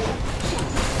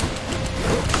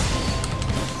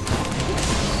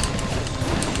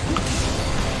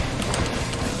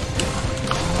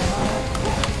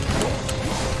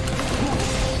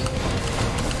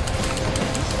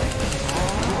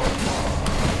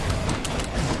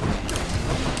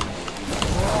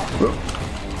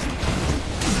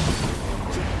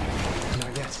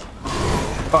 Not yet.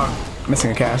 Oh,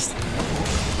 missing a cast.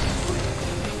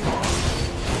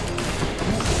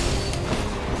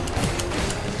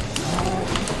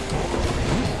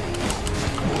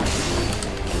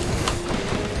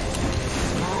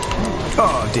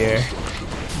 Oh dear.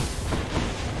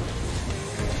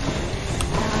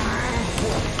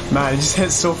 Man, it just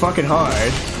hits so fucking hard.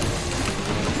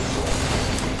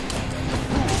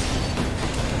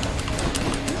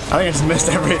 I think I just missed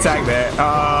every attack there.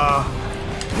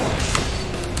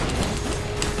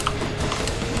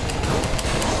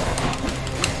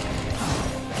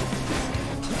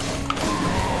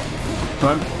 Come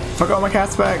on, fuck all my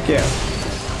cats back, yeah.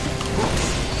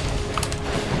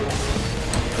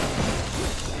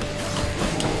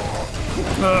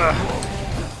 Ugh.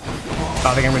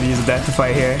 I think I'm gonna use a death to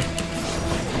fight here.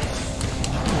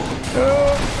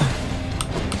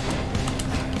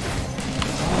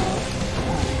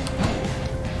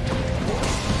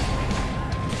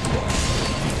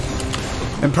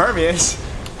 Impervious.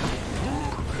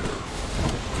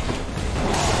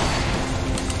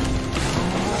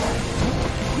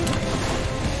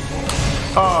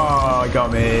 Oh, it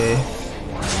got me.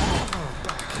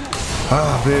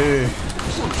 Ah, boo.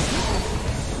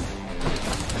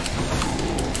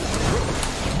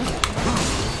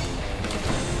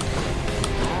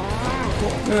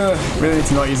 Really need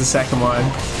to not use the second one.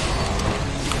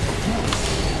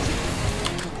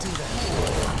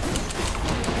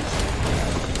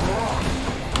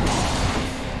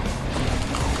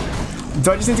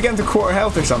 Do I just need to get into quarter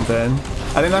health or something?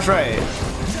 I think that's right.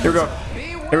 Here we go.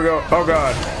 Here we go. Oh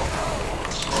god.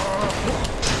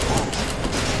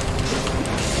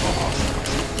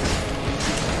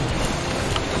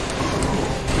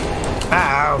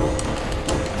 Ow.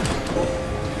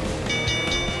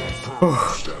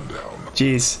 Stand down.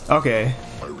 Jeez. Okay.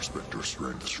 I respect your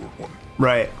strength, short one.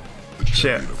 Right. The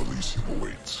Shit. champion of Elysium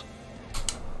awaits.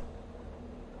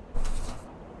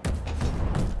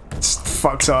 Just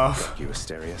fucks off. You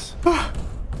Asterius.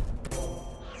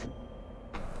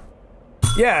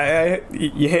 Yeah,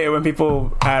 you hate it when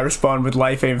people respond with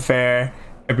life ain't fair.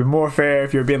 It'd be more fair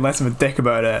if you were being less of a dick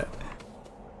about it.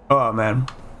 Oh man,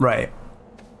 right.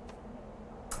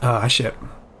 Ah, shit.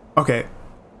 Okay.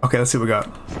 Okay, let's see what we got.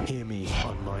 Hear me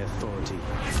on my authority.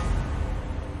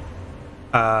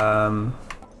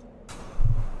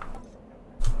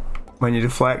 When you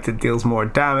deflect, it deals more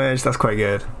damage. That's quite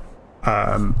good.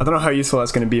 I don't know how useful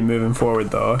that's going to be moving forward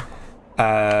though.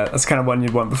 That's kind of one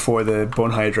you'd want before the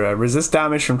Bone Hydra. Resist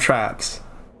damage from traps.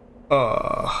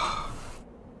 Oh.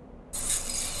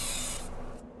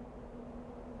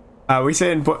 We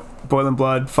saying Boiling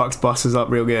Blood fucks bosses up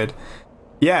real good.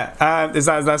 Yeah,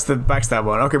 that's the backstab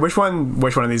one. Okay, which one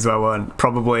of these do I want?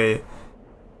 Probably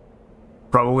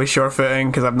Sure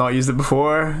Footing because I've not used it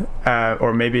before,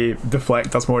 or maybe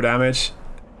Deflect does more damage.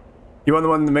 You want the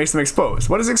one that makes them exposed.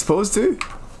 What does exposed do?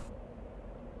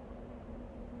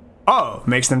 Oh,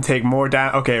 makes them take more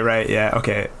damage. Okay, right, yeah,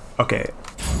 okay.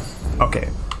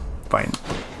 Fine.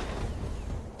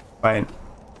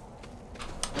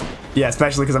 Yeah,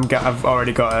 especially because I've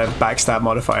already got a backstab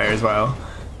modifier as well.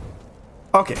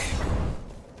 Okay.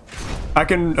 I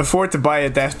can afford to buy a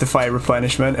Death Defy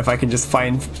replenishment if I can just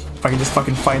fucking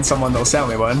find someone that'll sell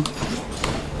me one.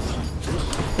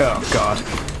 Oh god.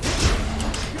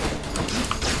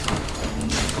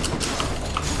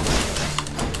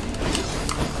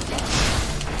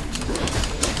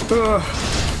 Ugh.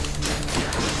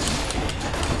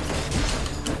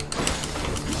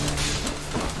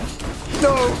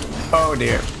 No! Oh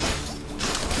dear.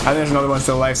 And there's another one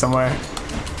still alive somewhere.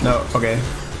 No, okay.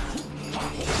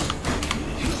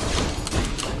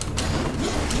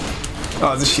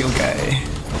 Oh, it's a shield guy.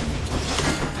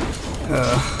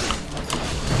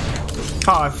 Oh,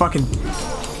 I fucking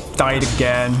died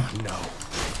again. No.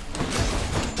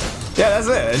 Yeah, that's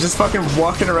it. It's just fucking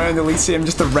walking around Elysium,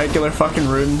 just the regular fucking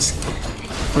rooms.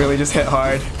 Really just hit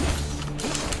hard.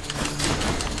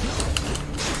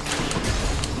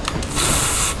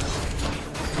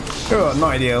 Oh,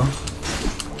 not ideal.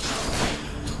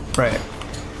 Right.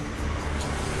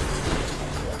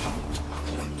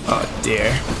 Oh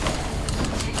dear.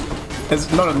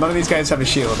 None of these guys have a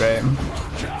shield, right?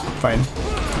 Fine.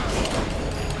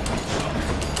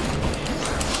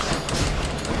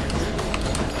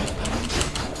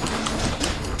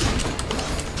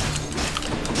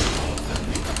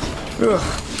 Ugh.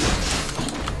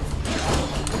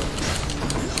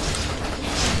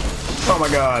 Oh my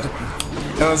god.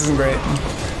 No, this isn't great.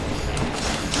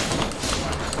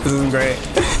 This isn't great.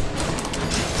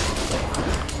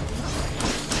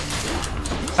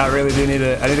 I really do need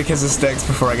I need a kiss of sticks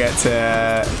before I get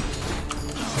to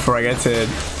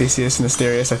Theseus and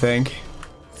Asterius, I think.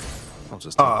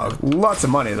 Oh, lots of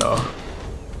money though.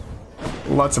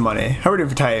 Lots of money. How are we doing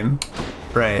for time?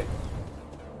 Right.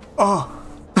 Oh.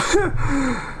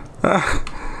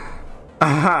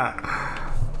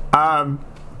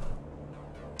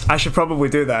 I should probably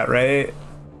do that, right?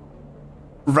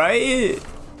 Right?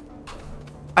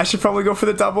 I should probably go for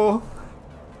the double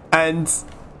and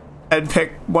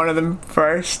pick one of them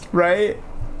first, right?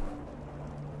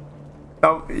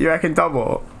 Oh, you reckon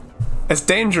double? It's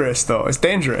dangerous though, it's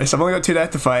dangerous. I've only got 2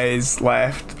 Death Defies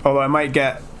left, although I might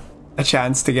get a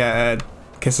chance to get a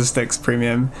Kiss of Sticks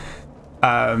premium.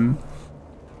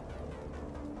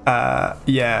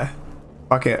 Yeah.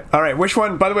 Fuck it. Alright, which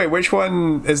one, by the way, which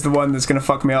one is the one that's gonna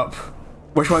fuck me up?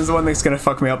 Which one's the one that's gonna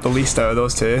fuck me up the least out of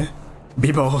those two?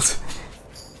 Be bold.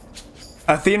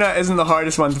 Athena isn't the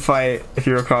hardest one to fight, if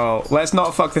you recall. Let's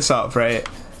not fuck this up, right?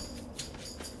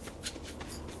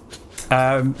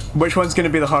 Which one's gonna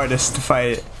be the hardest to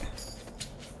fight?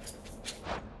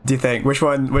 Do you think? Which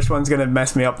one's gonna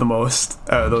mess me up the most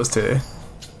out of those two?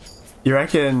 You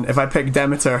reckon if I pick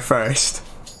Demeter first?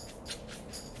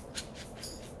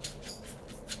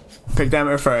 Pick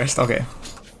Demeter first, okay.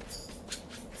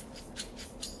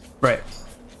 Right.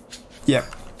 Yep.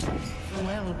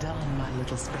 Well done, my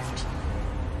little spirit.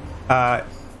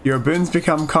 Your boons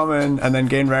become common and then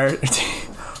gain rarity.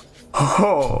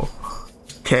 Oh,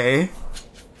 okay.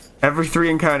 Every 3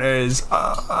 encounters.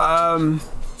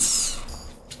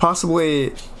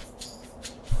 Possibly.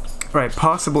 Right,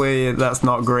 possibly that's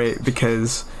not great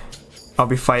because I'll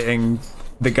be fighting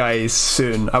the guys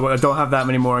soon. I don't have that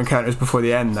many more encounters before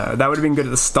the end now. That would have been good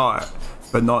at the start,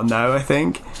 but not now, I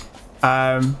think.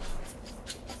 Alright,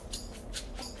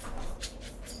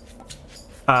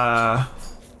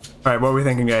 what are we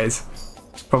thinking, guys?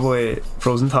 Probably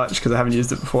Frozen Touch, because I haven't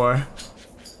used it before. And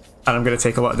I'm going to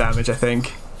take a lot of damage, I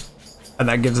think. And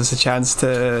that gives us a chance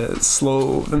to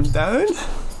slow them down.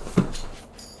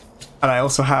 And I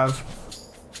also have...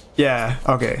 Yeah,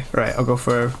 okay, right, I'll go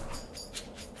for...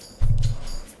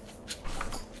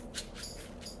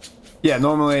 Yeah,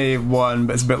 normally 1,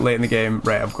 but it's a bit late in the game.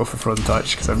 Right, I'll go for Frozen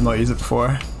Touch because I've not used it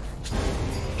before.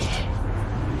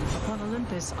 On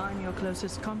Olympus, I'm your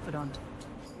closest confidant.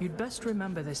 You'd best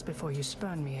remember this before you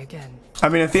spurn me again. I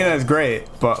mean, Athena is great,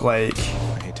 but like...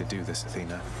 I hate to do this,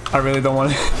 Athena. I really don't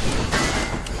want to...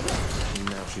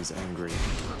 Now she's angry.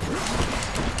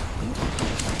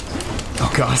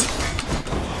 Oh god.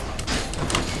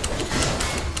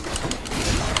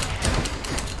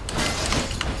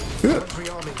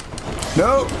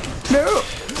 No! No!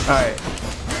 Alright.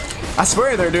 I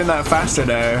swear they're doing that faster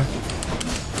now.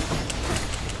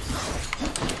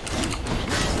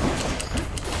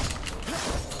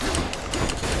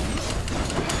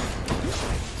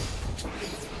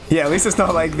 Yeah, at least it's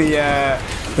not like the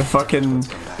fucking,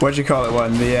 what'd you call it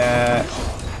one? The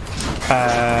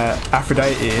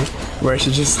Aphrodite, where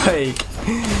she's just like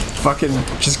fucking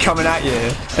just coming at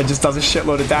you and just does a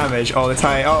shitload of damage all the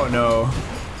time. Oh no.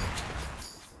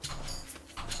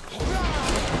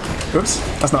 Oops,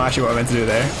 that's not actually what I meant to do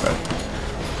there, but...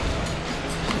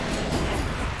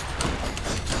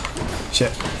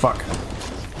 Shit, fuck.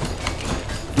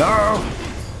 No!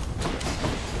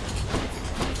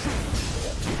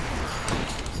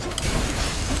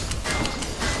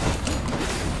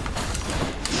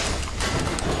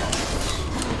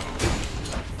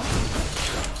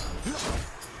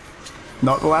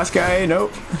 Not the last guy,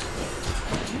 nope.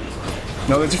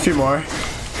 No, there's a few more.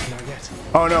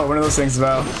 Oh no, one of those things as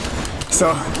well.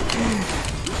 So,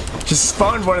 just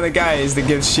spawned one of the guys that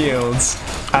gives shields,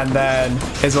 and then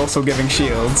is also giving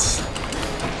shields.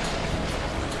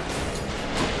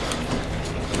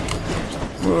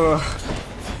 Ugh.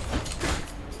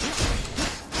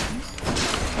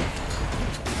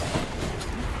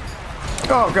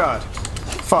 Oh god.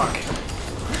 Fuck.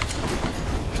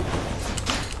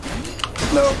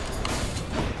 Nope.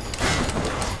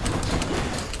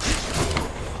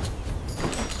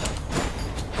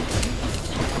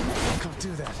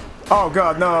 Oh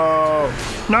god, no!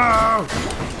 No!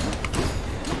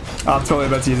 I'm totally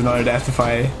about to use another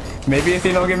Deathify. Maybe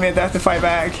Athena will give me a Deathify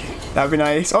back. That'd be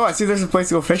nice. Oh, I see there's a place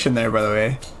to go fishing there, by the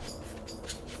way.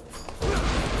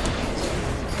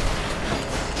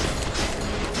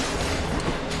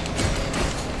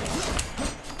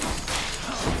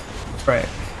 Right.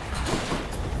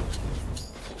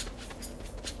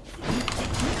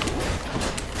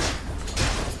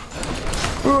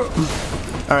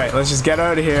 Alright, let's just get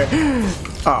out of here.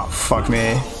 Oh, fuck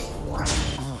me.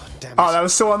 Oh, that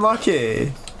was so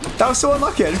unlucky. That was so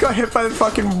unlucky. I just got hit by the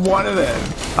fucking one of them.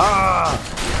 Ah!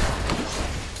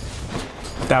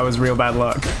 That was real bad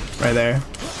luck right there.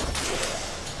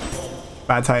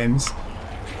 Bad times.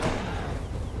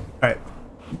 Alright.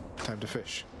 Time to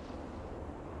fish.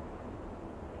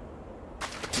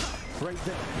 Right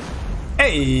there.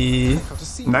 Hey!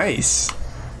 Nice.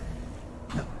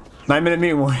 9-minute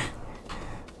meeting war.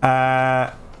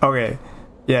 Okay.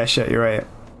 Yeah, shit, you're right.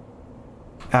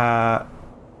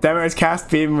 Demeter's cast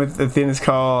beam with Athena's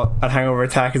call and hangover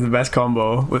attack is the best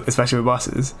combo, especially with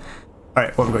bosses.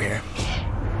 Alright, what have we got here?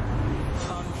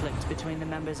 Conflict between the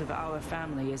members of our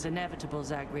family is inevitable,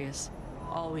 Zagreus.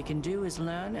 All we can do is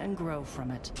learn and grow from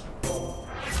it.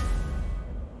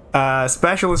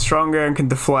 Special is stronger and can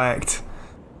deflect.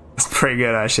 That's pretty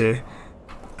good, actually.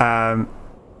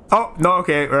 Oh, no,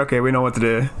 okay, okay, we know what to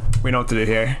do. We know what to do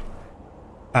here.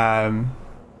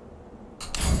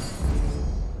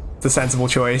 It's a sensible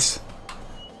choice.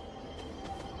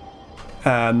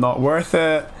 Not worth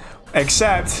it.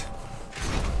 Except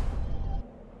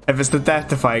if it's the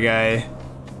Deathify guy.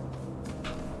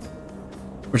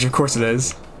 Which of course it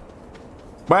is.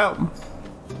 Well,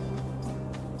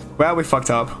 we fucked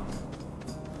up.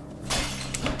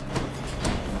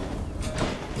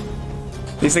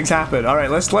 These things happen. All right,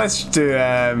 let's do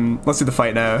the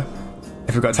fight now,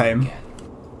 if we've got time.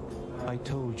 I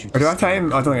told you. Or do I have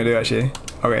time? Oh, I don't think I do actually.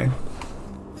 Okay.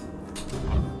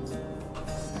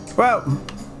 Well,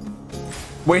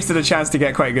 wasted a chance to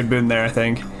get quite a good boon there, I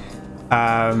think.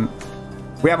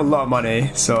 We have a lot of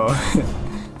money, so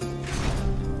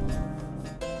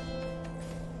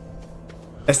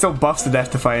it still buffs the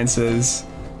death defiances.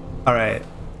 All right.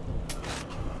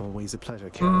 Always a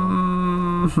pleasure, Kate.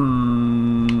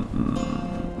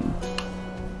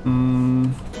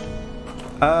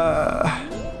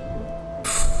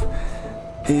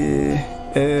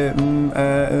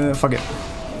 Fuck it.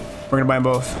 We're gonna buy them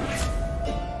both.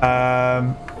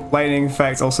 Lightning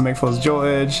effects also make foes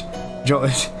jolted.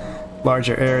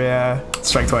 Larger area.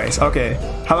 Strike twice. Okay.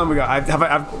 How long we got? I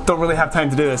don't really have time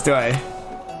to do this, do I?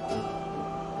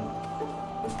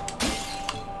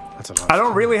 I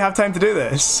don't really have time to do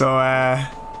this, so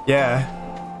yeah.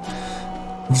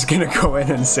 just gonna go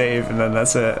in and save, and then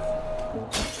that's it.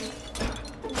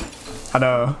 I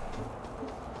know.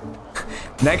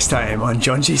 Next time on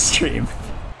Jonji's stream.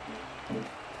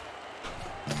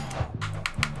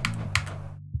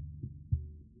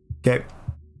 Okay.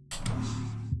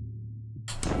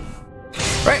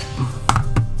 Right.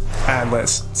 And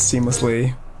let's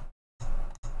seamlessly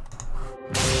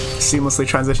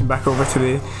transition back over to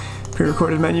the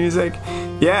pre-recorded menu music.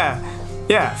 Yeah.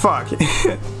 Yeah, fuck.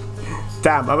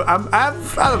 Damn, I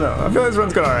don't know. I feel this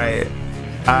one's going alright.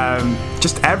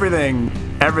 Just everything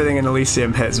in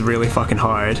Elysium hits really fucking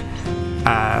hard.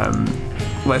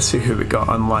 Let's see who we got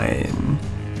online.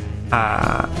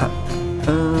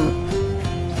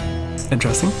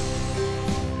 Interesting.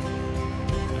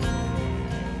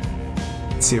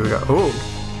 Let's see what we got. Oh,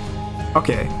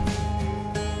 okay.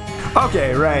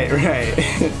 Okay, right.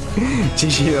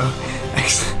 GG though.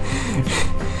 Excellent.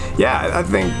 Yeah, I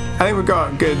think we've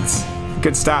got good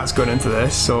stats going into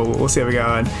this, so we'll see how we go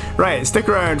on. Right, stick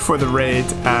around for the raid.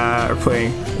 We're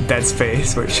playing Dead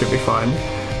Space, which should be fun.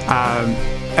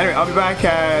 Anyway, I'll be back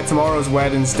tomorrow's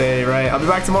Wednesday, right? I'll be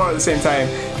back tomorrow at the same time.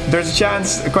 There's a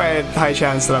chance, quite a high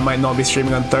chance, that I might not be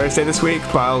streaming on Thursday this week,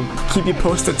 but I'll keep you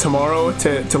posted tomorrow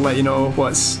to let you know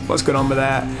what's going on with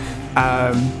that.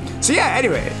 So yeah,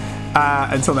 anyway,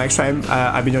 until next time,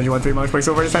 I've been Jonji13, my breaks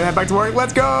over. It's time to head back to work.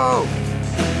 Let's go!